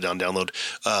 I have it on download.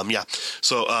 Yeah.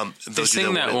 So they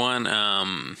sing that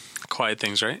one, Quiet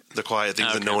Things, right? The Quiet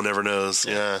Things that no one ever knows.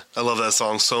 Yeah. I love that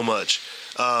song so much.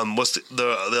 What's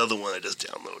the other one I just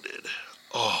downloaded?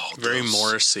 Oh, very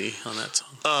Morrissey on that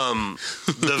song.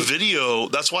 The video,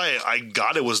 that's why I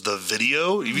got it, was the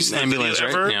video. Have you seen the video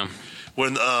ever? Right? Yeah.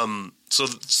 When so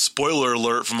spoiler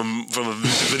alert from a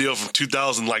video from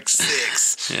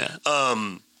 2006. Yeah.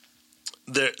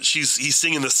 He's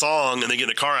singing the song and they get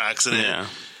in a car accident. Yeah.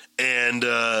 And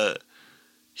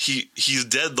he's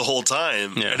dead the whole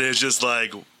time. Yeah. And it's just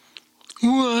like,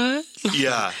 what?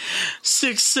 Yeah.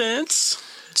 Sixth Sense.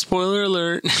 Spoiler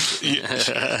alert.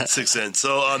 Yeah, Sixth Sense.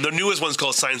 So the newest one's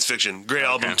called Science Fiction. Great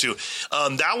album too.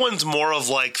 That one's more of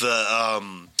like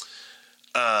the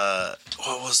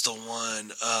what was the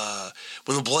one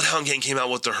when the Bloodhound Gang came out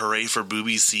with the Hooray for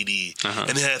Boobies CD, and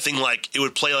they had a thing like it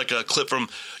would play like a clip from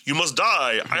 "You Must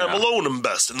Die," "I Am Alone and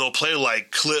Best," and they'll play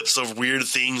like clips of weird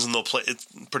things, and they'll play. It's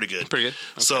pretty good. Pretty good.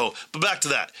 Okay. So, but back to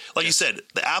that, like you said,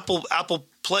 the Apple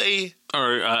Play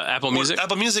Or Apple Music?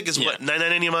 Apple Music is what,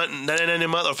 $9.99 a month, $9.99 a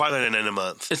month, or $5.99 a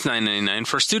month? It's $9.99.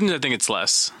 For students, I think it's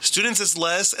less. Students, it's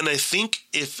less, and I think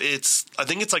it's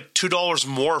like $2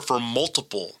 more for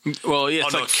multiple. Well, yeah,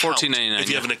 it's like $14.99. If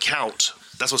you have an account.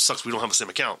 That's what sucks. We don't have the same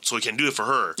account, so we can't do it for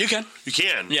her. You can. You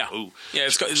can. Yeah. Ooh. Yeah,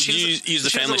 use the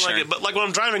family sharing. Like it, but like when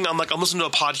I'm driving, I'm listening to a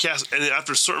podcast, and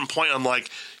after a certain point, I'm like,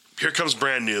 here comes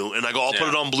brand new, and I go, I'll put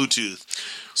it on Bluetooth.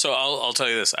 So I'll tell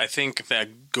you this. I think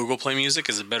that Google Play Music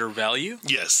is a better value.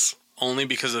 Yes. Only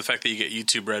because of the fact that you get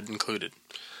YouTube Red included.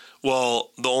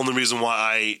 Well, the only reason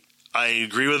why I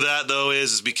agree with that, though,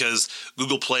 is because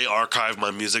Google Play archived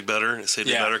my music better. It saved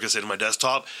it better because it saved my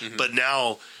desktop. Mm-hmm. But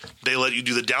now they let you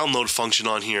do the download function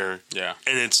on here. Yeah.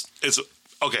 And it's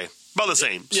okay. About the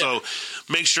same. Yeah. So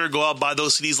make sure go out, buy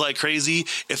those CDs like crazy.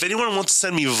 If anyone wants to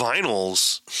send me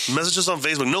vinyls, message us on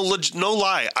Facebook. No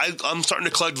lie. I'm starting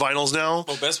to collect vinyls now.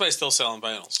 Well, Best Buy's still selling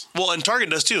vinyls. Well, and Target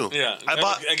does too. Yeah.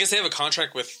 I guess they have a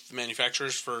contract with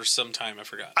manufacturers for some time. I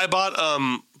forgot. I bought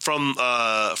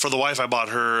for the wife, I bought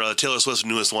her Taylor Swift's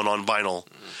newest one on vinyl.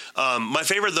 Mm-hmm. My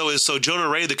favorite, though, is Jonah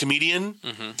Ray, the comedian.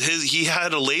 Mm-hmm. He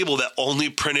had a label that only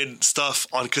printed stuff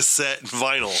on cassette and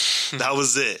vinyl. That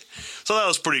was it. So that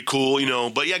was pretty cool,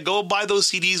 But yeah, go buy those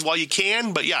CDs while you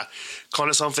can. But yeah,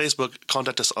 contact us on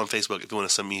Facebook if you want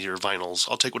to send me your vinyls.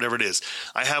 I'll take whatever it is.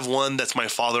 I have one that's my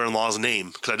father-in-law's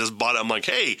name because I just bought it. I'm like,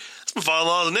 hey, that's my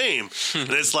father-in-law's name. And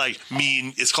it's like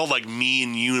it's called like Me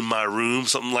and You in My Room,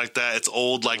 something like that. It's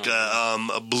old, like a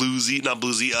bluesy, not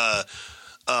bluesy,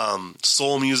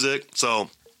 soul music. So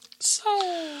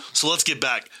let's get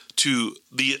back to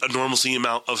the enormously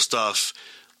amount of stuff.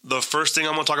 The first thing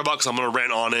I'm going to talk about, because I'm going to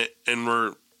rant on it,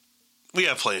 and we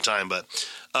have plenty of time, but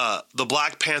the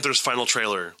Black Panther's final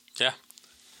trailer. Yeah.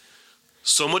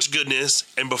 So much goodness,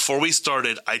 and before we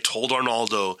started, I told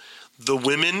Arnaldo, the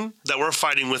women that were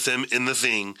fighting with him in the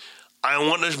thing, I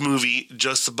want a movie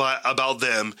just about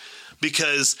them,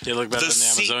 because they look better than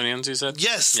the Amazonians, you said?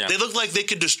 Yes. Yeah. They look like they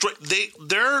could destroy...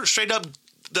 They're straight up...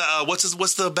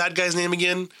 what's the bad guy's name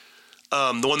again?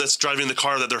 The one that's driving the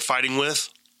car that they're fighting with?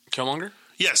 Killmonger?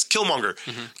 Yes, Killmonger.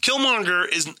 Mm-hmm. Killmonger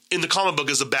is in the comic book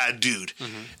is a bad dude,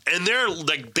 mm-hmm. and they're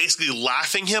like basically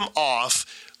laughing him off,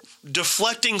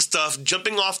 deflecting stuff,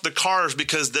 jumping off the cars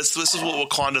because this is what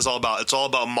Wakanda is all about. It's all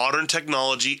about modern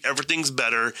technology. Everything's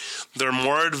better. They're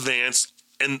more advanced,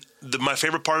 and my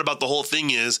favorite part about the whole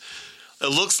thing is it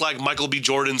looks like Michael B.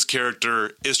 Jordan's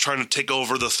character is trying to take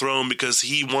over the throne because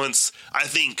he wants. I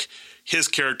think. His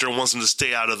character wants him to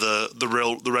stay out of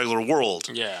the regular world.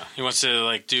 Yeah, he wants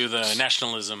to do the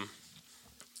nationalism.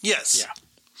 Yes. Yeah.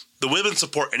 The women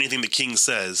support anything the king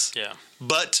says. Yeah.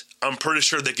 But I'm pretty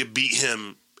sure they could beat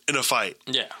him in a fight.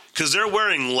 Yeah. Because they're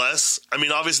wearing less. I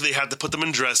mean, obviously they have to put them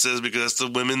in dresses because that's the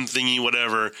women thingy,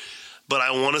 whatever. But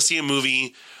I want to see a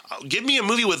movie. Give me a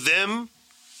movie with them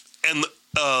and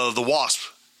the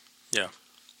Wasp. Yeah.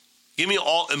 Give me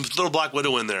and throw Black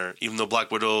Widow in there, even though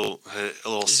Black Widow had a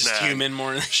little snag. Just human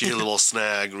more. She had a little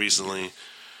snag recently.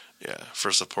 Yeah,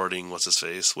 for supporting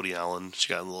what's-his-face, Woody Allen. She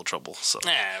got in a little trouble. So,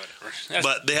 whatever.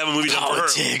 But they have a movie done for her.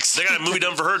 They got a movie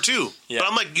done for her too. Yeah. But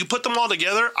I'm like, you put them all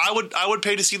together, I would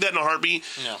pay to see that in a heartbeat.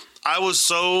 Yeah. I was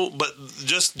but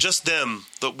just them.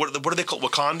 What are they called?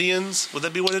 Wakandians? Would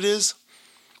that be what it is?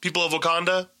 People of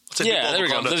Wakanda? Yeah, there we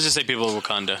go. Let's just say people of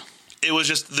Wakanda. It was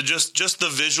just the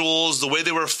visuals, the way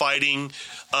they were fighting,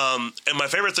 and my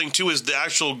favorite thing too is the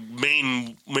actual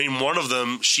main one of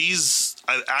them. She's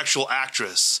an actual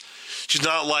actress. She's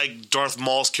not like Darth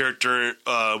Maul's character,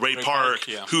 Ray Park,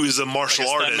 who is a martial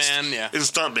artist and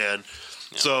stuntman.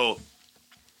 Yeah. So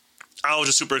I was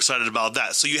just super excited about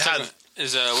that. So you had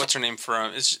what's her name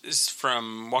from? Is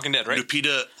from Walking Dead, right?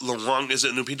 Lupita Nyong'o. Is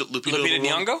it Lupita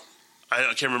Nyong'o? I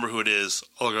can't remember who it is.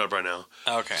 I'll look it up right now.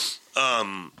 Oh, okay.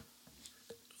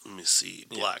 Let me see.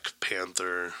 Black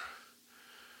Panther.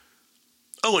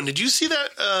 Oh, and did you see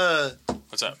that?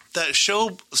 What's up? That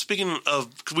show, speaking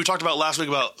of, because we talked about last week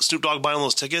about Snoop Dogg buying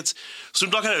those tickets.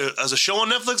 Snoop Dogg has a show on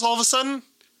Netflix all of a sudden.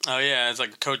 Oh, yeah. It's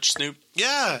like Coach Snoop.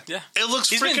 Yeah. Yeah. It looks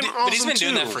freaking awesome, but he's been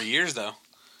doing that for years, though.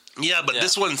 Yeah, but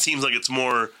this one seems like it's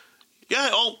more... Yeah,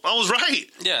 I was right.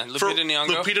 Yeah, Lupita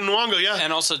Nyong'o, yeah.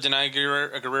 And also Denai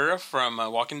Guerrero from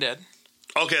Walking Dead.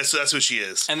 Okay, so that's who she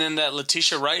is. And then that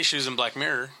Letitia Wright, she was in Black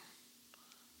Mirror.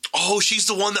 Oh, she's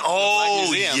the one that...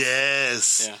 Oh,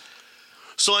 yes. Yeah.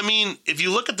 So, I mean, if you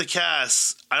look at the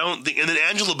cast, I don't think... And then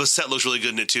Angela Bassett looks really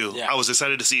good in it, too. Yeah. I was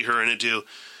excited to see her in it, too.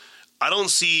 I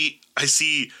see...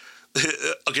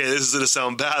 Okay, this is going to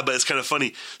sound bad, but it's kind of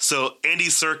funny. So, Andy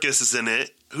Serkis is in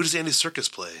it. Who does Andy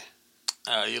Serkis play?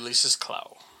 Ulysses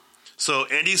Klaue. So,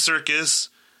 Andy Serkis,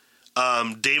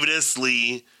 David S.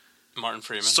 Lee... Martin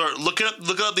Freeman. Start looking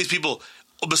up these people.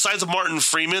 besides Martin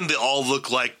Freeman, they all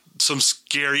look like some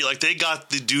scary, like they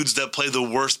got the dudes that play the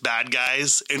worst bad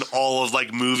guys in all of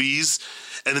like movies,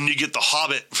 and then you get the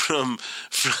Hobbit from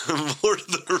Lord of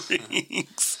the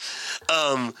Rings.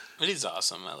 But he's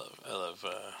awesome. I love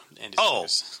Andy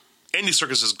Serkis. Andy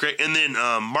Serkis is great, and then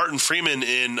Martin Freeman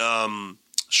in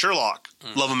Sherlock.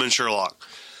 Love him in Sherlock.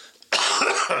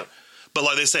 But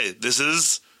like they say, this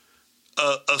is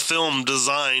a film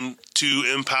designed to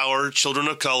empower children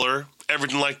of color,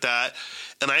 everything like that.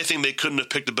 And I think they couldn't have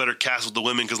picked a better cast with the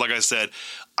women because, like I said,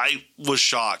 I was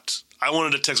shocked. I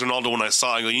wanted to text Ronaldo when I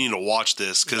saw it. I go, you need to watch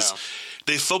this because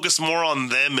they focus more on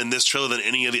them in this trailer than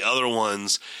any of the other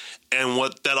ones. And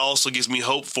what that also gives me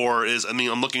hope for is, I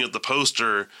mean, I'm looking at the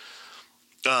poster.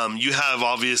 You have,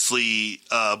 obviously,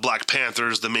 Black Panther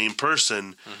as the main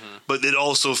person, but it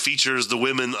also features the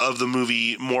women of the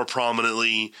movie more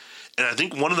prominently. And I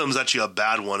think one of them is actually a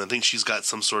bad one. I think she's got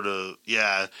some sort of,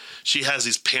 she has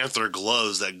these panther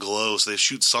gloves that glow, so they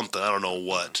shoot something. I don't know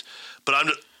what. But I'm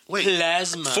just, wait.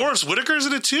 Plasma. Forrest Whitaker's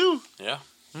in it too? Yeah.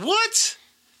 What?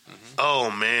 Oh,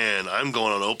 man. I'm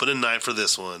going on opening night for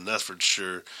this one. That's for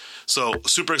sure. So,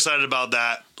 super excited about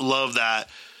that. Love that.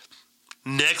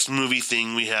 Next movie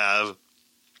thing we have,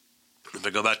 if I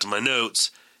go back to my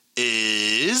notes,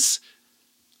 is...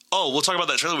 Oh, we'll talk about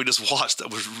that trailer we just watched.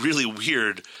 That was really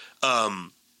weird.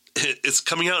 It's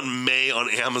coming out in May on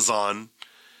Amazon.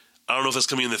 I don't know if it's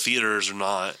coming in the theaters or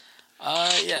not.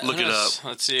 Yeah. Look it up.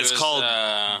 Let's see. It's called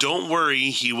Don't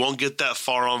Worry, He Won't Get That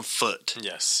Far on Foot.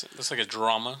 Yes. It's like a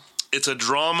drama. It's a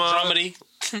drama. Dramedy.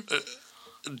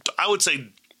 I would say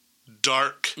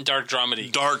dark. Dark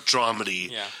dramedy. Dark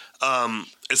dramedy. Yeah.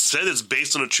 It said it's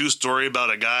based on a true story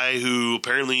about a guy who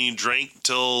apparently drank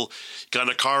till got in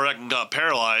a car wreck and got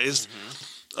paralyzed.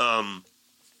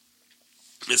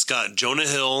 It's got Jonah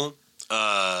Hill,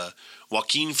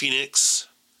 Joaquin Phoenix.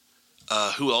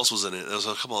 Who else was in it? There was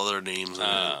a couple other names.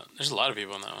 There's a lot of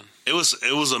people in that one. It was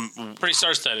pretty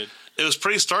star-studded. It was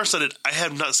pretty star-studded. I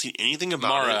have not seen anything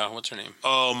about it. Mara, what's her name?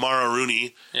 Oh, Mara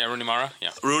Rooney. Yeah, Rooney Mara.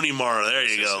 Yeah, Rooney Mara. There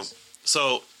you go.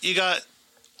 So you got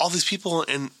all these people,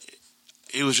 and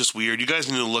it was just weird. You guys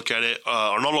need to look at it.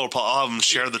 Arnaldo, I'll have them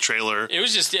share the trailer. It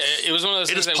was just, it was one of those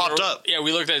things just that popped up. Yeah,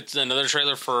 we looked at another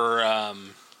trailer for,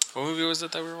 what movie was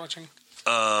it that we were watching?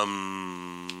 The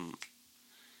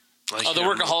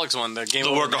Workaholics one. The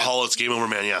Workaholics Game Over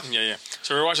Man, yeah. Yeah.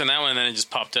 So we were watching that one, and then it just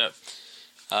popped up.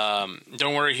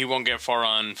 Don't worry, he won't get far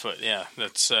on foot. Yeah,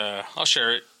 that's, I'll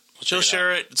share it. She'll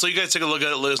share it. So you guys take a look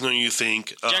at it. Let us know what you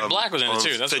think. Jack Black was in it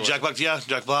too. That's Jack Black. Yeah,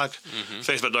 Jack Black.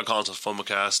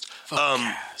 Facebook.com/FOMOcast.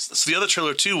 So the other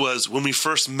trailer too was When We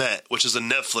First Met, which is a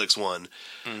Netflix one.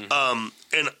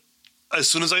 And as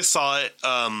soon as I saw it,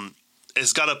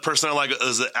 it's got a person I like.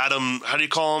 Is it Adam? How do you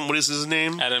call him? What is his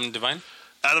name? Adam Devine.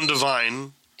 Adam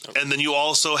Devine. Oh. And then you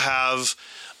also have.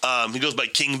 He goes by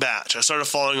King Batch. I started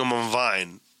following him on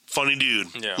Vine. Funny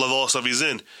dude. Yeah. Love all the stuff he's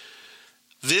in.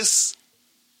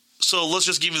 So let's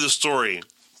just give you the story.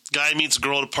 Guy meets a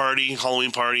girl at a party,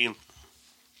 Halloween party.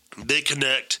 They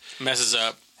connect. Messes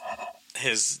up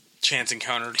his chance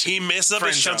encounter. He messes up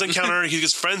his chance encounter. He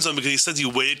gets friend zone because he says he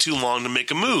waited too long to make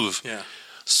a move. Yeah.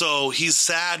 So he's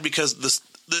sad because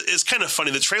it's kind of funny.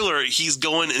 The trailer, he's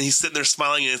going and he's sitting there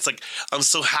smiling and it's like, I'm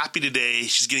so happy today.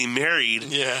 She's getting married.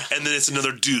 Yeah. And then it's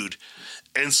another dude.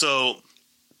 And so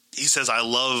he says, I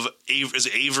love Avery. Is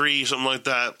it Avery or something like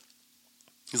that?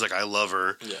 He's like, I love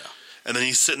her. Yeah. And then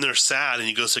he's sitting there sad, and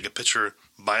he goes to take a picture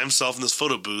by himself in this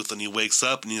photo booth, and he wakes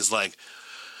up, and he's like,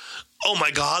 oh,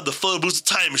 my God, the photo booth's a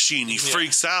time machine. He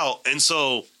freaks out. And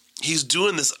so he's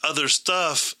doing this other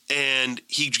stuff, and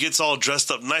he gets all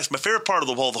dressed up nice. My favorite part of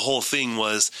the whole thing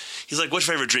was, he's like, what's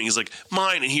your favorite drink? He's like,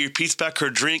 mine. And he repeats back her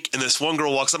drink, and this one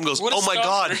girl walks up and goes, oh, my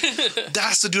God,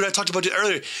 that's the dude I talked about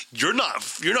earlier. You're not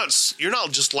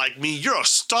just like me. You're a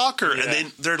stalker. Yeah. And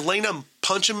then they're laying down,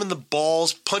 punch him in the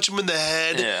balls, punch him in the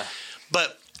head. Yeah.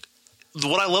 But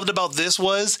what I loved about this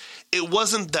was it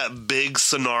wasn't that big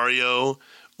scenario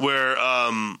where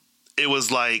it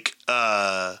was like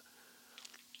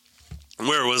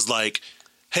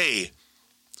hey,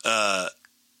 I'll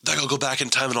go back in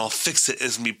time and I'll fix it and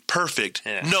it's going to be perfect.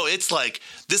 Yeah. No, it's like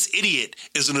this idiot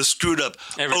is going to screw it up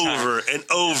over and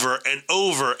over and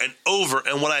over and over.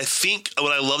 And what I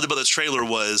loved about the trailer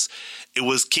was it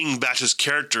was King Batch's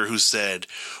character who said,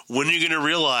 when are you going to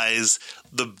realize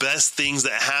the best things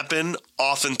that happen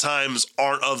oftentimes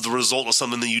aren't of the result of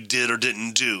something that you did or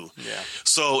didn't do. Yeah.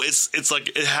 So it's like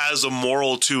it has a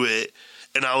moral to it.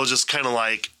 And I was just kind of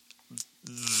like,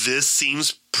 this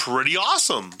seems pretty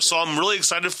awesome. So I'm really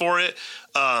excited for it.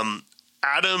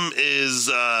 Adam is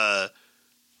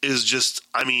just,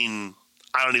 I mean,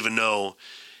 I don't even know.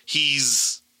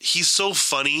 he's so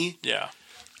funny. Yeah.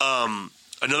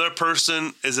 Another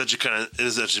person is that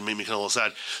made me kind of a little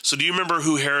sad. So do you remember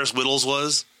who Harris Whittles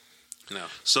was? No.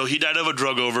 So he died of a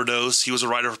drug overdose. He was a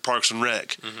writer for Parks and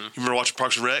Rec. You remember watching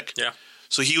Parks and Rec? Yeah.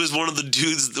 So he was one of the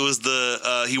dudes that was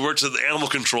he worked at the animal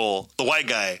control, the white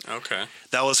guy. Okay.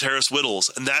 That was Harris Whittles.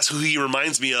 And that's who he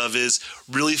reminds me of, is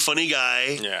really funny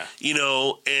guy. Yeah.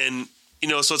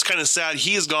 So it's kind of sad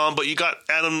he is gone, but you got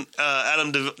Adam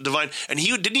Devine, and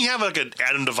didn't he have like an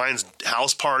Adam Devine's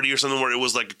house party or something where it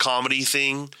was like a comedy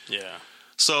thing? Yeah.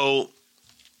 So,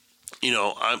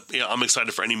 I'm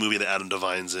excited for any movie that Adam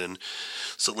Devine's in.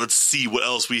 So let's see what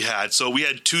else we had. So we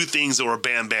had two things that were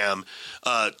bam bam.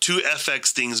 Two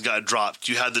FX things got dropped.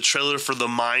 You had the trailer for the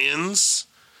Mayans.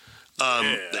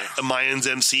 Mayans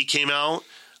MC came out.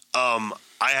 I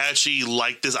actually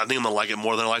like this. I think I'm gonna like it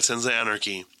more than I like Sons of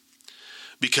Anarchy.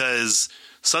 Because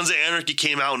Sons of Anarchy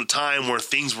came out in a time where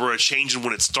things were changing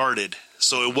when it started.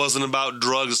 So it wasn't about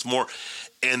drugs, it's more.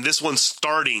 And this one's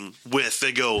starting with,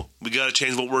 they go, we got to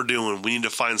change what we're doing. We need to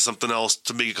find something else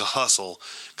to make a hustle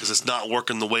because it's not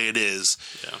working the way it is.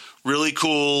 Yeah. Really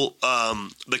cool.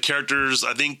 The characters,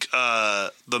 I think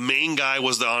the main guy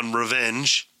was on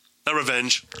Revenge. Not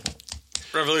Revenge.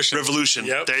 Revolution.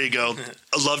 Yep. There you go.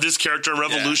 I loved his character in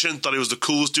Revolution. Yeah. Thought he was the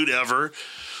coolest dude ever.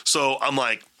 So I'm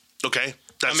like, okay.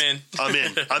 I'm in.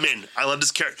 I love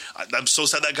this character. I'm so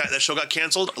sad that show got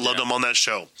canceled. I loved him on that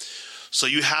show. So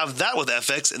you have that with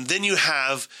FX, and then you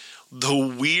have the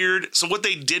weird. So what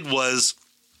they did was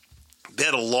they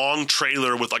had a long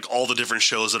trailer with like all the different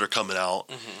shows that are coming out,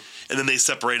 and then they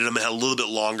separated them and had a little bit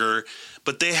longer.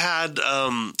 But they had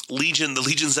the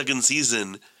Legion second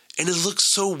season, and it looks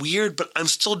so weird. But I'm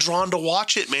still drawn to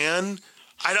watch it, man.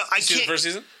 I can't. See the first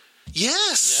season?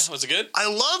 Yes. Yeah, was it good? I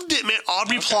loved it, man.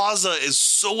 Aubrey Plaza is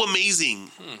so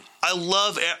amazing. I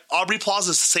love Aubrey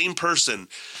Plaza is the same person.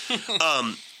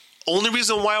 Only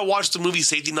reason why I watched the movie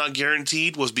Safety Not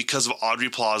Guaranteed was because of Aubrey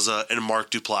Plaza and Mark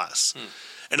Duplass.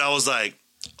 And I was like,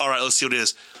 all right, let's see what it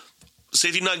is.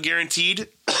 Safety Not Guaranteed,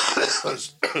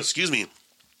 excuse me,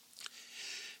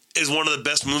 is one of the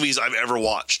best movies I've ever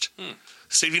watched.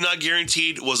 Safety Not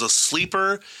Guaranteed was a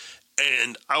sleeper.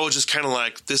 And I was just kind of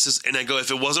like, and I go,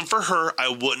 if it wasn't for her, I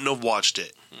wouldn't have watched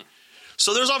it.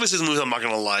 So there's obviously some movies I'm not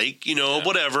going to like,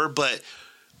 whatever. But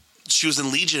she was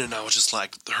in Legion, and I was just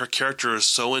like, her character is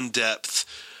so in depth.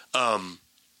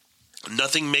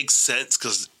 Nothing makes sense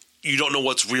because you don't know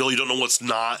what's real, you don't know what's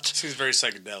not. It seems very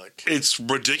psychedelic. It's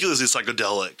ridiculously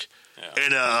psychedelic. Yeah.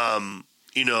 And,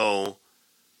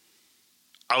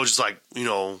 I was just like,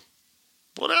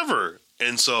 whatever.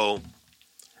 And so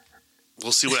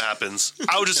we'll see what happens.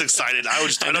 I was just excited.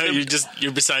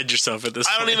 You're beside yourself at this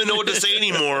point. I don't even know what to say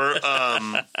anymore.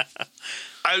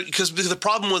 Because the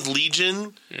problem with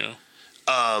Legion,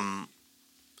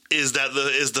 is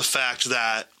the fact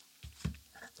that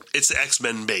it's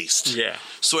X-Men based. Yeah.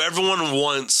 So everyone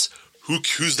wants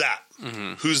who's that?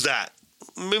 Who's that?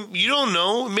 You don't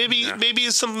know. Maybe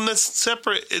it's something that's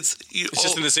separate. It's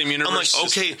just in the same universe. I'm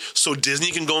like, okay, so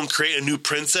Disney can go and create a new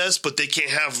princess, but they can't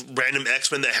have random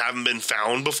X-Men that haven't been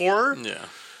found before. Yeah.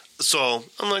 So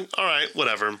I'm like, all right,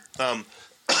 whatever.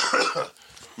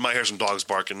 Might hear some dogs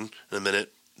barking in a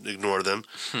minute. Ignore them.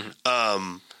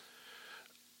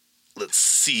 Let's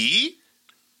see.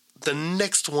 The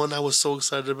next one I was so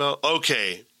excited about.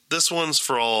 Okay. This one's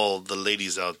for all the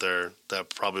ladies out there that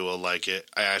probably will like it.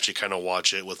 I actually kind of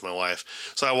watch it with my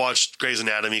wife. So I watched Grey's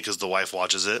Anatomy because the wife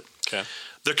watches it. Okay.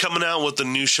 They're coming out with a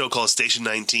new show called Station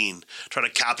 19, trying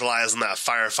to capitalize on that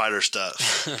firefighter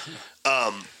stuff.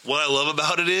 What I love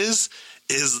about it is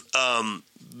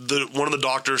one of the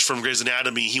doctors from Grey's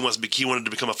Anatomy, he wanted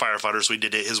to become a firefighter, so he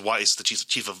did it. His wife's the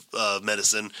chief of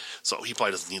medicine, so he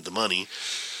probably doesn't need the money.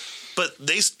 But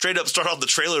they straight up start off the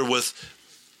trailer with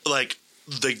like,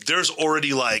 there's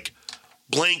already like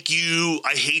blank you,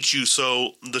 I hate you.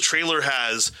 So the trailer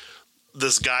has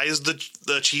this guy is the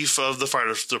chief of the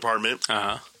fire department.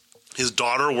 His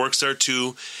daughter works there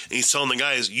too, and he's telling the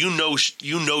guys, you know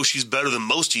she's better than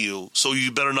most of you, so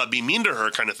you better not be mean to her,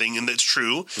 kind of thing. And that's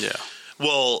true. Yeah.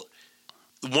 Well,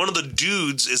 one of the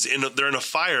dudes they're in a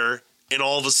fire, and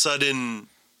all of a sudden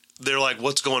they're like,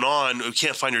 "What's going on? We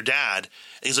can't find your dad."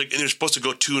 And he's like, and they're supposed to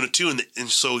go 2 and 2, and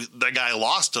so that guy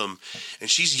lost him, and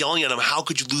she's yelling at him, "How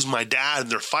could you lose my dad?"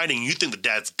 And they're fighting. You think the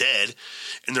dad's dead,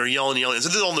 and they're yelling. And so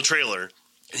this is all in the trailer,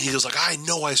 and he goes like, "I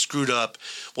know I screwed up."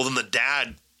 Well, then the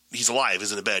dad, he's alive,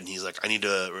 he's in a bed, and he's like, I need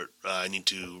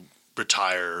to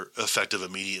retire effective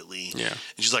immediately. Yeah.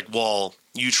 And she's like, "Well,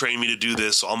 you trained me to do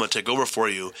this, so I'm gonna take over for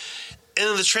you." And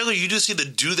in the trailer, you just see the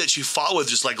dude that she fought with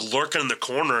just like lurking in the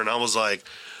corner, and I was like,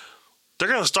 they're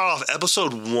going to start off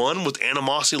episode 1 with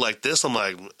animosity like this. I'm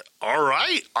like, all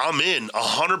right, I'm in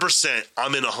 100%.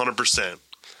 I'm in 100%.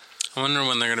 I wonder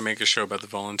when they're going to make a show about the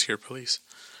volunteer police.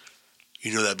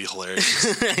 You know that'd be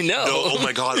hilarious. I know. No, oh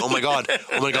my god.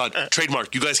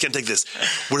 Trademark. You guys can't take this.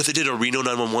 What if they did a Reno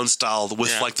 911 style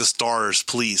with like the stars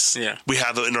police? Yeah. We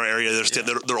have it in our area.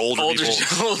 They're older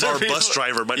people. Our bus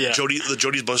driver,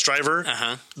 Jody's bus driver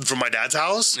from my dad's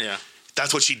house. Yeah.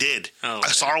 That's what she did. I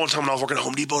saw her one time when I was working at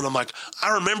Home Depot, and I'm like,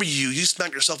 I remember you. You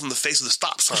smacked yourself in the face with a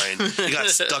stop sign. You got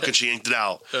stuck, and she inked it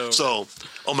out. So,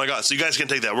 oh my god. So you guys can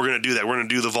take that. We're going to do that. We're going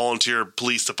to do the volunteer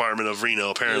police department of Reno,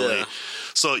 apparently. Yeah.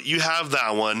 So you have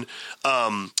that one.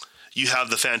 You have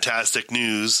the fantastic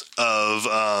news of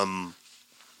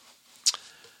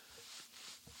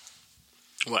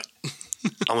what?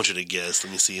 I want you to guess.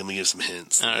 Let me see. Let me give some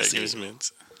hints. All right, give me some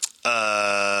hints.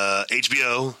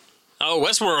 HBO. Oh,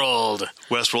 Westworld.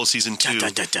 Westworld season 2. Da,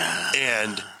 da, da, da.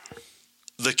 And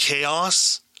the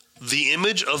chaos, the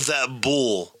image of that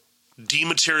bull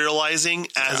dematerializing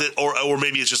as it, or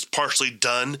maybe it's just partially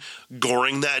done,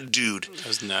 goring that dude. That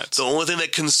was nuts. The only thing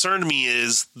that concerned me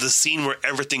is the scene where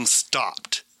everything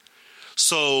stopped.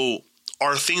 So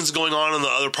are things going on in the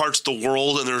other parts of the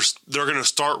world and they're going to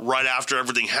start right after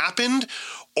everything happened?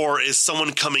 Or is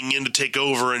someone coming in to take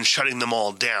over and shutting them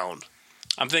all down?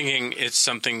 I'm thinking it's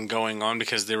something going on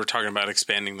because they were talking about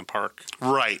expanding the park.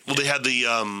 Right. Well, they had the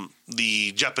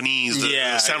Japanese,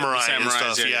 the samurai and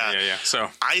stuff. Yeah. So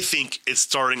I think it's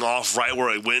starting off right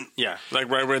where it went. Yeah, like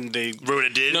right when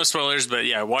it did. No spoilers, but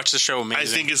yeah, watch the show. Amazing. I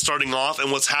think it's starting off,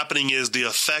 and what's happening is the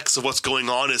effects of what's going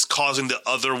on is causing the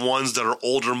other ones that are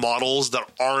older models that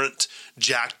aren't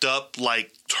jacked up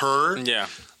like her. Yeah.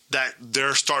 That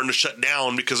they're starting to shut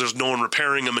down because there's no one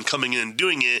repairing them and coming in and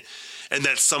doing it. And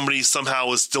that somebody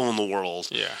somehow is still in the world.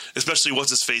 Yeah. Especially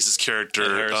what's-his-face's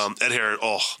character, Ed Harris.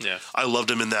 Oh, yeah. I loved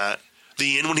him in that.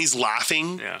 The end when he's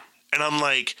laughing. Yeah. And I'm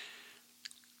like,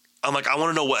 I want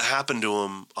to know what happened to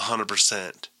him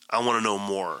 100%. I want to know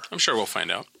more. I'm sure we'll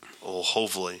find out. Oh,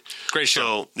 hopefully. Great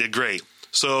show. So, yeah, great.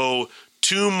 So,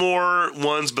 2 more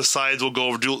ones besides we'll go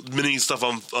over mini stuff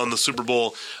on the Super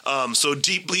Bowl. So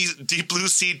Deep Blue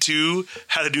Sea 2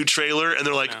 had a new trailer, and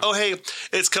they're like, oh, hey,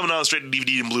 it's coming out straight to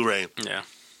DVD and Blu-ray. Yeah.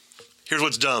 Here's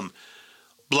what's dumb.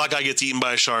 Black guy gets eaten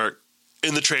by a shark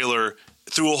in the trailer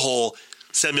through a hole,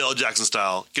 Samuel L. Jackson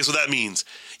style. Guess what that means?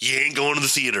 You ain't going to the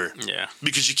theater. Yeah.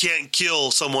 Because you can't kill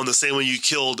someone the same way you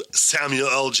killed Samuel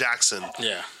L. Jackson.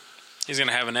 Yeah. He's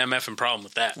gonna have an MFing problem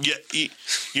with that. Yeah,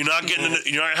 you're not getting.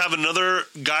 You're not having another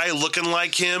guy looking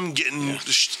like him getting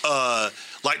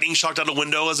lightning shocked out a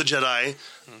window as a Jedi.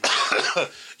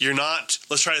 You're not.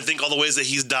 Let's try to think all the ways that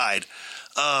he's died.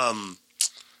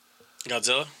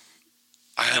 Godzilla.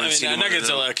 I haven't seen not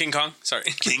Godzilla. King Kong. Sorry,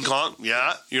 King Kong.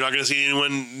 Yeah, you're not going to see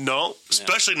anyone. No,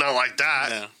 especially not like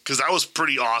that because that was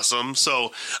pretty awesome.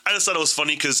 So I just thought it was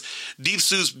funny because Deep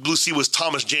Blue Sea was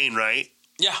Thomas Jane, right?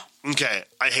 Yeah. Okay,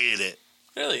 I hated it.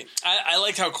 Really? I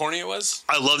liked how corny it was.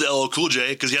 I loved LL Cool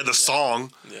J because he had the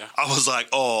song. Yeah. I was like,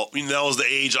 that was the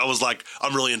age I was like,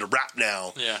 I'm really into rap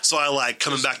now. Yeah. So I like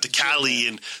coming back to Cali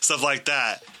and stuff like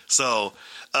that. So,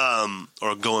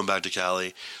 or going back to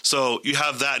Cali. So you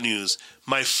have that news.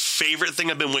 My favorite thing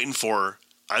I've been waiting for,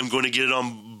 I'm going to get it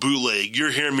on bootleg.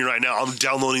 You're hearing me right now. I'm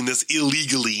downloading this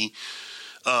illegally.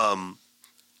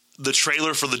 The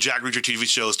trailer for the Jack Reacher TV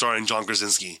show starring John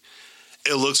Krasinski.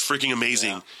 It looks freaking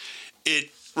amazing. Yeah. It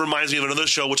reminds me of another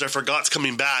show, which I forgot's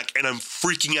coming back, and I'm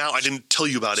freaking out. I didn't tell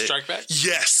you about it. Strike Back?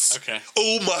 Yes. Okay.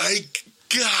 Oh, my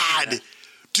God. Yeah.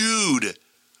 Dude.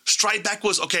 Strike Back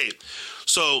was... Okay,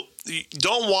 so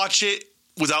don't watch it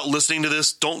without listening to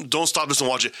this. Don't stop this and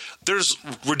watch it. There's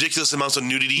ridiculous amounts of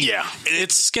nudity. Yeah. And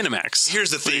it's Skinamax.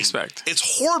 Here's the thing. Expect.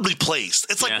 It's horribly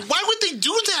placed. It's like, why would they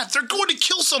do that? They're going to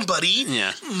kill somebody.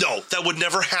 Yeah. No, that would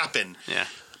never happen. Yeah.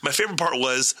 My favorite part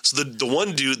was, so the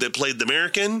one dude that played the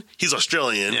American, he's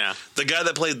Australian. Yeah. The guy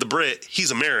that played the Brit, he's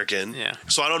American. Yeah.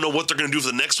 So I don't know what they're going to do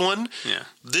for the next one. Yeah.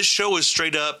 This show is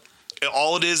straight up,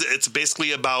 all it is, it's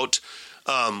basically about,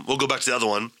 we'll go back to the other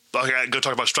one. I got to go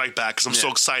talk about Strike Back because I'm so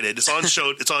excited. It's on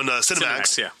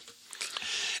Cinemax. Yeah.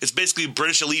 It's basically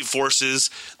British elite forces.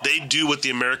 They do what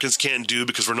the Americans can't do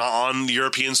because we're not on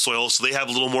European soil, so they have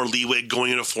a little more leeway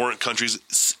going into foreign countries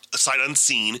sight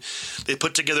unseen. They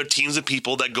put together teams of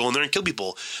people that go in there and kill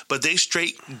people, but they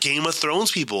straight Game of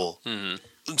Thrones people.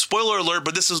 Mm-hmm. Spoiler alert,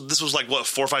 but this was like, what,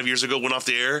 4 or 5 years ago, went off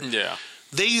the air? Yeah.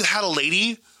 They had a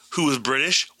lady who was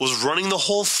British, was running the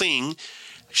whole thing.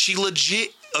 She legit,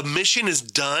 a mission is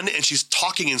done, and she's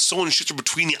talking, and someone shoots her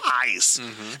between the eyes.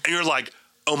 Mm-hmm. And you're like,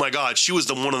 oh my God, she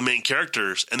was one of the main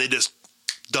characters, and they just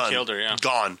done. Killed her, yeah.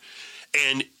 Gone.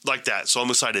 and like that. So I'm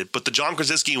excited. But the John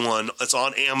Krasinski one, it's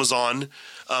on Amazon.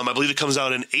 I believe it comes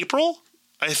out in April,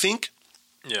 I think.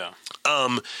 Yeah.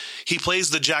 He plays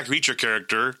the Jack Reacher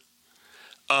character.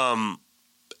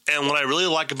 And what I really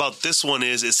like about this one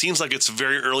is it seems like it's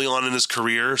very early on in his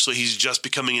career, so he's just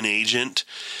becoming an agent.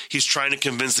 He's trying to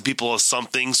convince the people of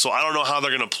something, so I don't know how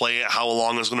they're going to play it, how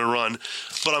long it's going to run,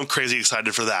 but I'm crazy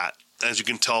excited for that. As you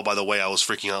can tell by the way I was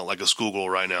freaking out like a schoolgirl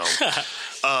right now.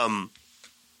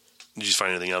 Did you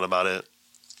find anything out about it?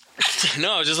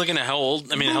 No, I was just looking at how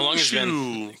old. I mean, how long it's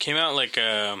been. It came out like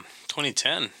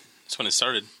 2010. That's when it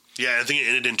started. Yeah, I think it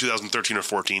ended in 2013 or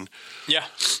 14. Yeah.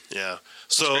 Yeah.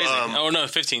 So, oh no,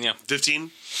 15. Yeah,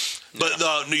 15. But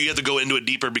you have to go into it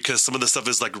deeper because some of the stuff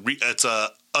is like it's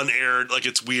unaired, like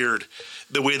it's weird.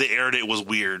 The way they aired it was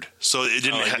weird, so it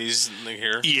didn't. Like these like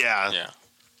here. Yeah. Yeah.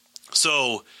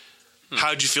 So,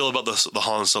 how'd you feel about the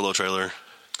Han Solo trailer?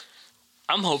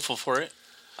 I'm hopeful for it.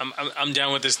 I'm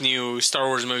down with this new Star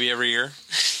Wars movie every year.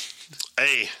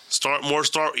 Hey, more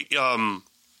Star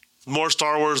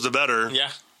Wars, the better.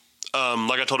 Yeah.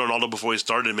 Like I told Ronaldo before we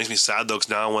started, it makes me sad though, because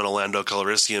now I went to Lando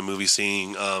Calrissian movie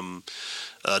seeing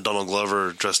Donald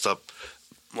Glover dressed up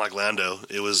like Lando.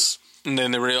 It was. And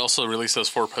then they also released those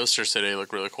 4 posters today.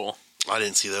 Look really cool. I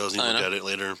didn't see those. You look at it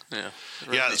later. Yeah.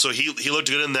 Really yeah. So he looked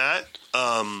good in that.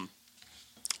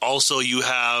 Also, you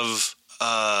have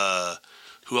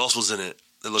who else was in it?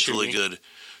 That looked really good.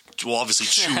 Well, obviously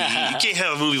Chewie. You can't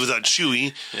have a movie without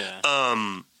Chewie. Yeah.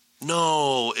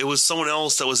 No, it was someone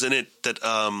else that was in it. That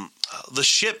the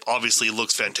ship obviously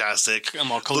looks fantastic.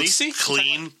 Khaleesi? Looks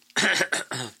clean.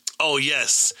 Oh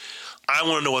yes, I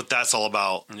want to know what that's all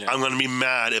about. Yeah. I'm going to be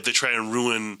mad if they try and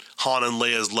ruin Han and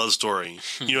Leia's love story.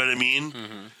 You know what I mean?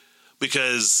 Mm-hmm.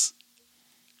 Because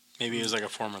maybe it was like a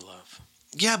former love.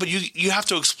 Yeah, but you have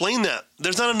to explain that.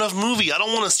 There's not enough movie. I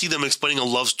don't want to see them explaining a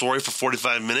love story for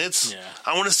 45 minutes. Yeah.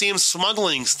 I want to see him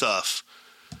smuggling stuff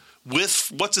with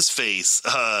what's his face,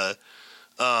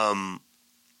 whatchamacallit,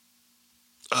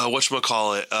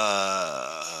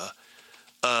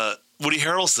 Woody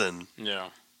Harrelson. Yeah.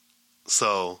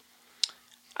 So,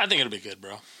 I think it'll be good,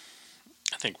 bro.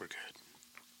 I think we're good.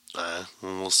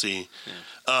 We'll see.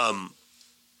 Yeah.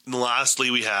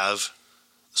 Lastly, we have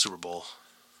the Super Bowl.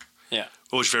 Yeah.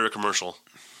 What was your favorite commercial?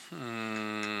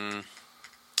 I'm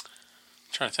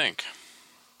trying to think.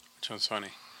 Which one's funny?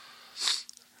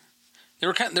 They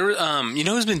were you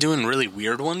know who's been doing really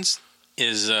weird ones?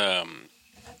 Is it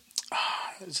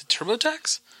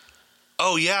TurboTax?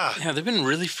 Oh yeah. Yeah, they've been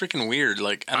really freaking weird.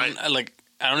 Like I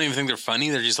don't even think they're funny.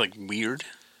 They're just like weird,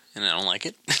 and I don't like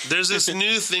it. There's this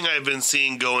new thing I've been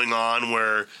seeing going on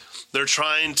where they're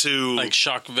trying to like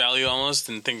shock value almost,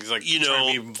 and things like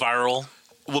trying to be viral.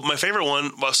 Well, my favorite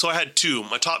one. So I had 2.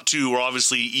 My top 2 were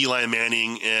obviously Eli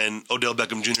Manning and Odell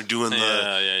Beckham Jr. doing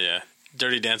the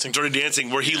Dirty Dancing,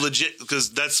 where he legit,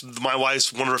 because that's my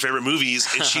wife's one of her favorite movies,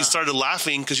 and she started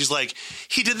laughing because she's like,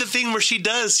 he did the thing where she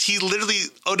does. He literally,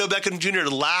 Odell Beckham Jr.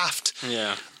 laughed.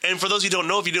 Yeah. And for those who don't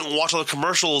know, if you didn't watch all the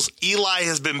commercials, Eli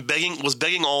was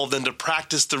begging all of them to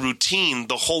practice the routine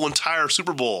the whole entire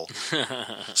Super Bowl. So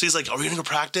he's like, "Are we going to go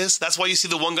practice?" That's why you see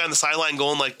the one guy on the sideline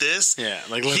going like this. Yeah,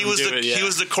 like he was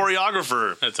the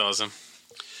choreographer. That's awesome.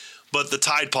 But the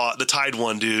Tide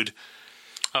one, dude.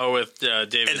 Oh, with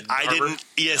David. And I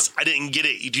didn't get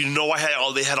it. Do you know why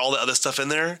they had all the other stuff in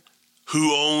there?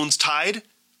 Who owns Tide?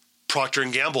 Procter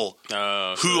and Gamble.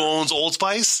 Who owns Old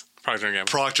Spice? Procter and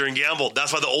Gamble.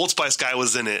 That's why the Old Spice guy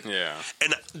was in it. Yeah.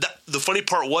 And the funny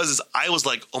part was I was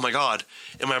like, oh my God.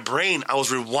 In my brain, I was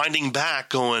rewinding back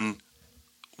going,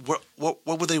 what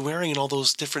were they wearing in all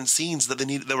those different scenes that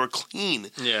that were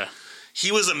clean? Yeah.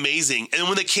 He was amazing. And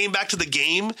when they came back to the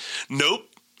game, nope,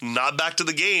 not back to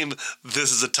the game.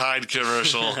 This is a Tide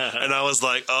commercial. And I was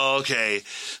like, oh, okay.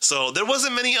 So there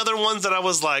wasn't many other ones that I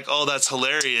was like, oh, that's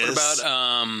hilarious. What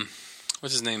about,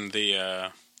 what's his name?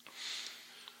 The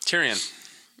Tyrion.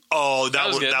 Oh,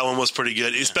 that one was pretty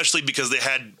good, especially because they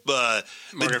had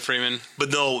Morgan Freeman. But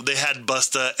no, they had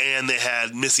Busta and they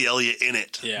had Missy Elliott in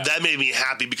it. Yeah. That made me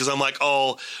happy because I'm like,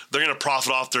 oh, they're going to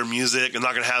profit off their music and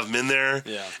not going to have them in there.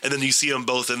 Yeah. And then you see them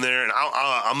both in there, and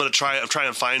I'm going to try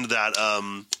and find that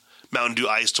Mountain Dew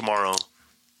Ice tomorrow.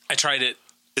 I tried it.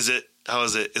 How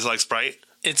is it? Is it like Sprite?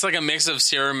 It's like a mix of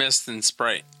Sierra Mist and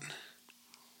Sprite.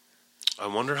 I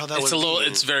wonder how that would be.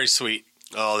 It's very sweet.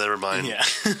 Oh, never mind. Yeah,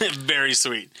 very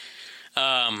sweet.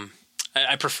 I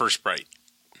prefer Sprite.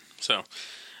 So,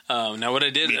 Now, what I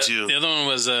did, Me too. The other one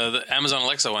was the Amazon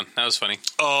Alexa one. That was funny.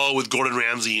 Oh, with Gordon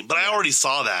Ramsay. But I already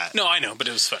saw that. No, I know, but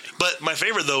it was funny. But my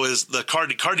favorite, though, is the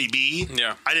Cardi B.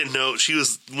 Yeah. I didn't know she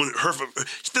was...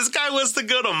 This guy wants to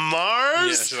go to Mars? Yeah,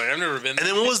 she's like, I've never been there. And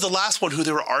then what was the last one who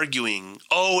they were arguing?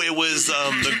 Oh, it was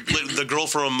the girl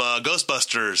from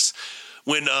Ghostbusters.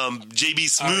 When JB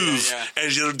Smoove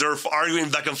and they're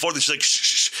arguing back and forth, and she's like, shh,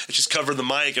 shh, and she's covering the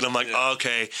mic, and I'm like, oh,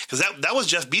 okay, because that was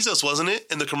Jeff Bezos, wasn't it,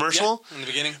 in the commercial? Yeah, in the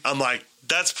beginning. I'm like,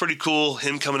 that's pretty cool,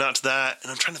 him coming out to that, and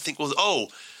I'm trying to think,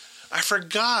 I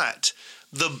forgot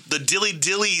the Dilly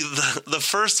Dilly, the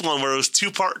first one where it was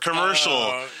 2-part commercial.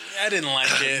 I didn't like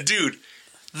it, dude.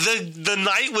 The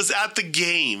night was at the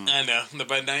game. I know, the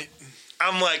Bud Night.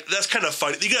 I'm like, that's kind of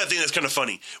funny. You gotta think that's kind of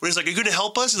funny. Where he's like, are you gonna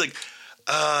help us? He's like,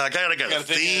 I got a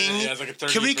thing. Like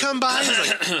can we come by?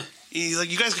 He's like,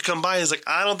 you guys could come by. He's like,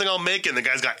 I don't think I'll make it. And the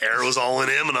guy's got arrows all in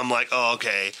him, and I'm like, oh,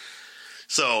 okay.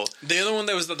 So the other one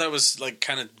that was like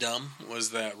kind of dumb was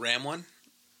that Ram one,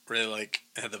 where they like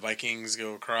had the Vikings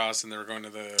go across and they were going to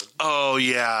the. Oh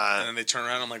yeah. And then they turn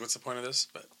around. I'm like, what's the point of this?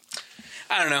 But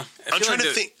I don't know. I'm trying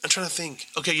to think.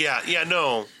 Okay, yeah,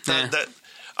 no. That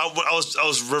I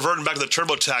was reverting back to the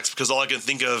TurboTax because all I can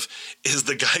think of is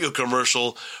the Geico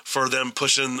commercial for them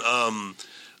pushing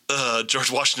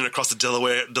George Washington across the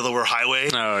Delaware Highway.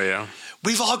 Oh yeah,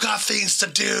 we've all got things to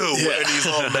do, and he's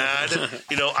all mad.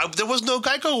 There was no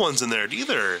Geico ones in there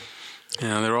either.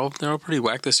 Yeah, they're all pretty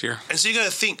whack this year. And so you got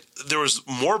to think there was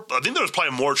more. I think there was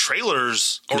probably more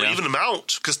trailers or even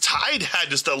amount because Tide had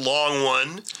just a long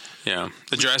one. Yeah,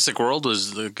 the Jurassic World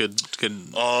was the good.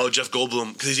 Oh, Jeff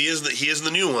Goldblum, because he is in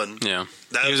the new one. Yeah,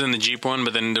 he was in the Jeep one,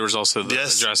 but then there was also the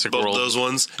Jurassic World. Those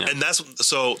ones, and that's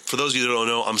so. For those of you that don't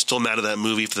know, I'm still mad at that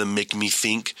movie for them making me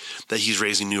think that he's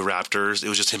raising new raptors. It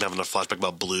was just him having a flashback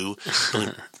about Blue.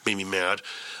 Really made me mad.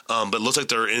 But it looks like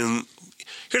they're in.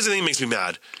 Here's the thing that makes me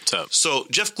mad. So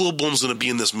Jeff Goldblum's going to be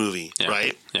in this movie,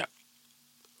 right? Yeah.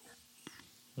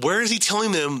 Where is he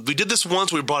telling them, we did this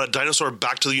once, we brought a dinosaur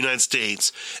back to the United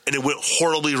States, and it went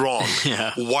horribly wrong.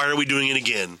 Yeah. Why are we doing it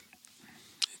again?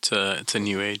 It's a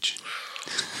new age.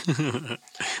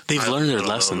 They've learned their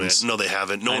lessons. No, they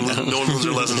haven't. No one learns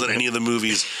their lessons in any of the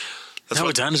movies. That's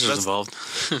why dinosaurs involved.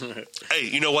 Hey,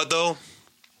 you know what, though?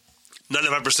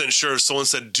 95% sure someone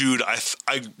said, dude,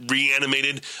 I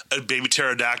reanimated a baby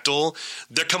pterodactyl.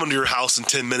 They're coming to your house in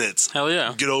 10 minutes. Hell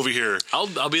yeah. Get over here.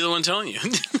 I'll be the one telling you.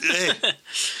 Hey.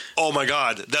 Oh my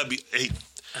God. That'd be, hey.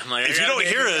 Like, if you don't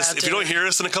hear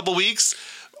us in a couple weeks,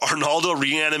 Arnaldo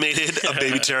reanimated a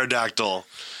baby pterodactyl.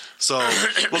 So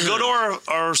we'll go to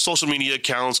our social media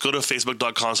accounts. Go to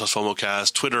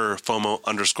facebook.com/FOMOcast, Twitter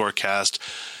FOMO_cast,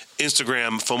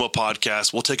 Instagram FOMO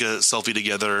podcast. We'll take a selfie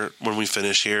together when we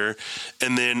finish here.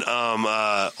 And then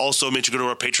also make sure to go to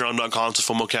our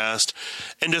patreon.com/FOMOcast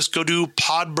and just go to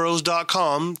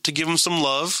podbros.com to give them some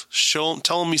love. Tell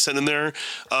them we sent in there.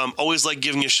 Always like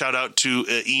giving a shout out to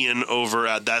Ian over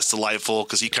at That's Delightful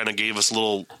because he kind of gave us a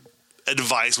little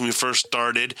advice when we first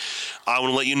started. I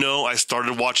want to let you know I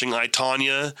started watching I,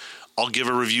 Tonya. I'll give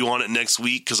a review on it next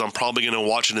week because I'm probably going to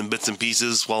watch it in bits and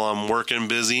pieces while I'm working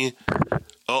busy.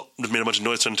 Oh, just made a bunch of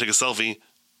noise trying to take a selfie.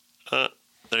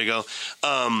 There you go.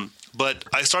 But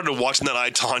I started watching that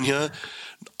I, Tonya.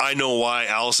 I know why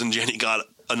Allison Janney got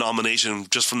a nomination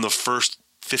just from the first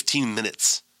 15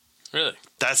 minutes. Really?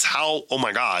 That's how, oh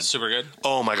my God. Super good.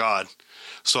 Oh my God.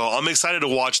 So I'm excited to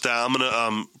watch that. I'm going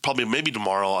to probably maybe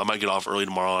tomorrow. I might get off early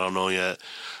tomorrow. I don't know yet.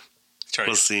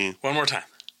 We'll see. One more time.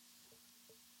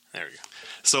 There we go.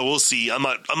 So we'll see. I'm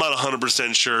not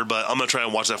 100% sure, but I'm going to try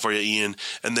and watch that for you, Ian.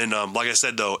 And then, like I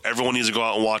said, though, everyone needs to go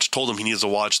out and watch. Told him he needs to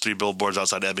watch 3 Billboards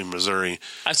Outside Ebbing, Missouri.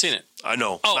 I've seen it. I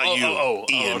know. Not you,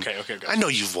 Ian. Okay. Good. I know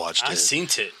you've watched it. I've seen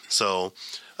it. So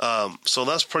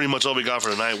that's pretty much all we got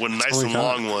for tonight. With a nice and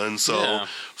long one. So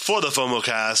for the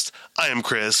FOMOcast, I am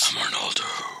Chris. I'm Arnaldo.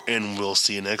 And we'll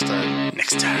see you next time.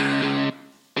 Next time.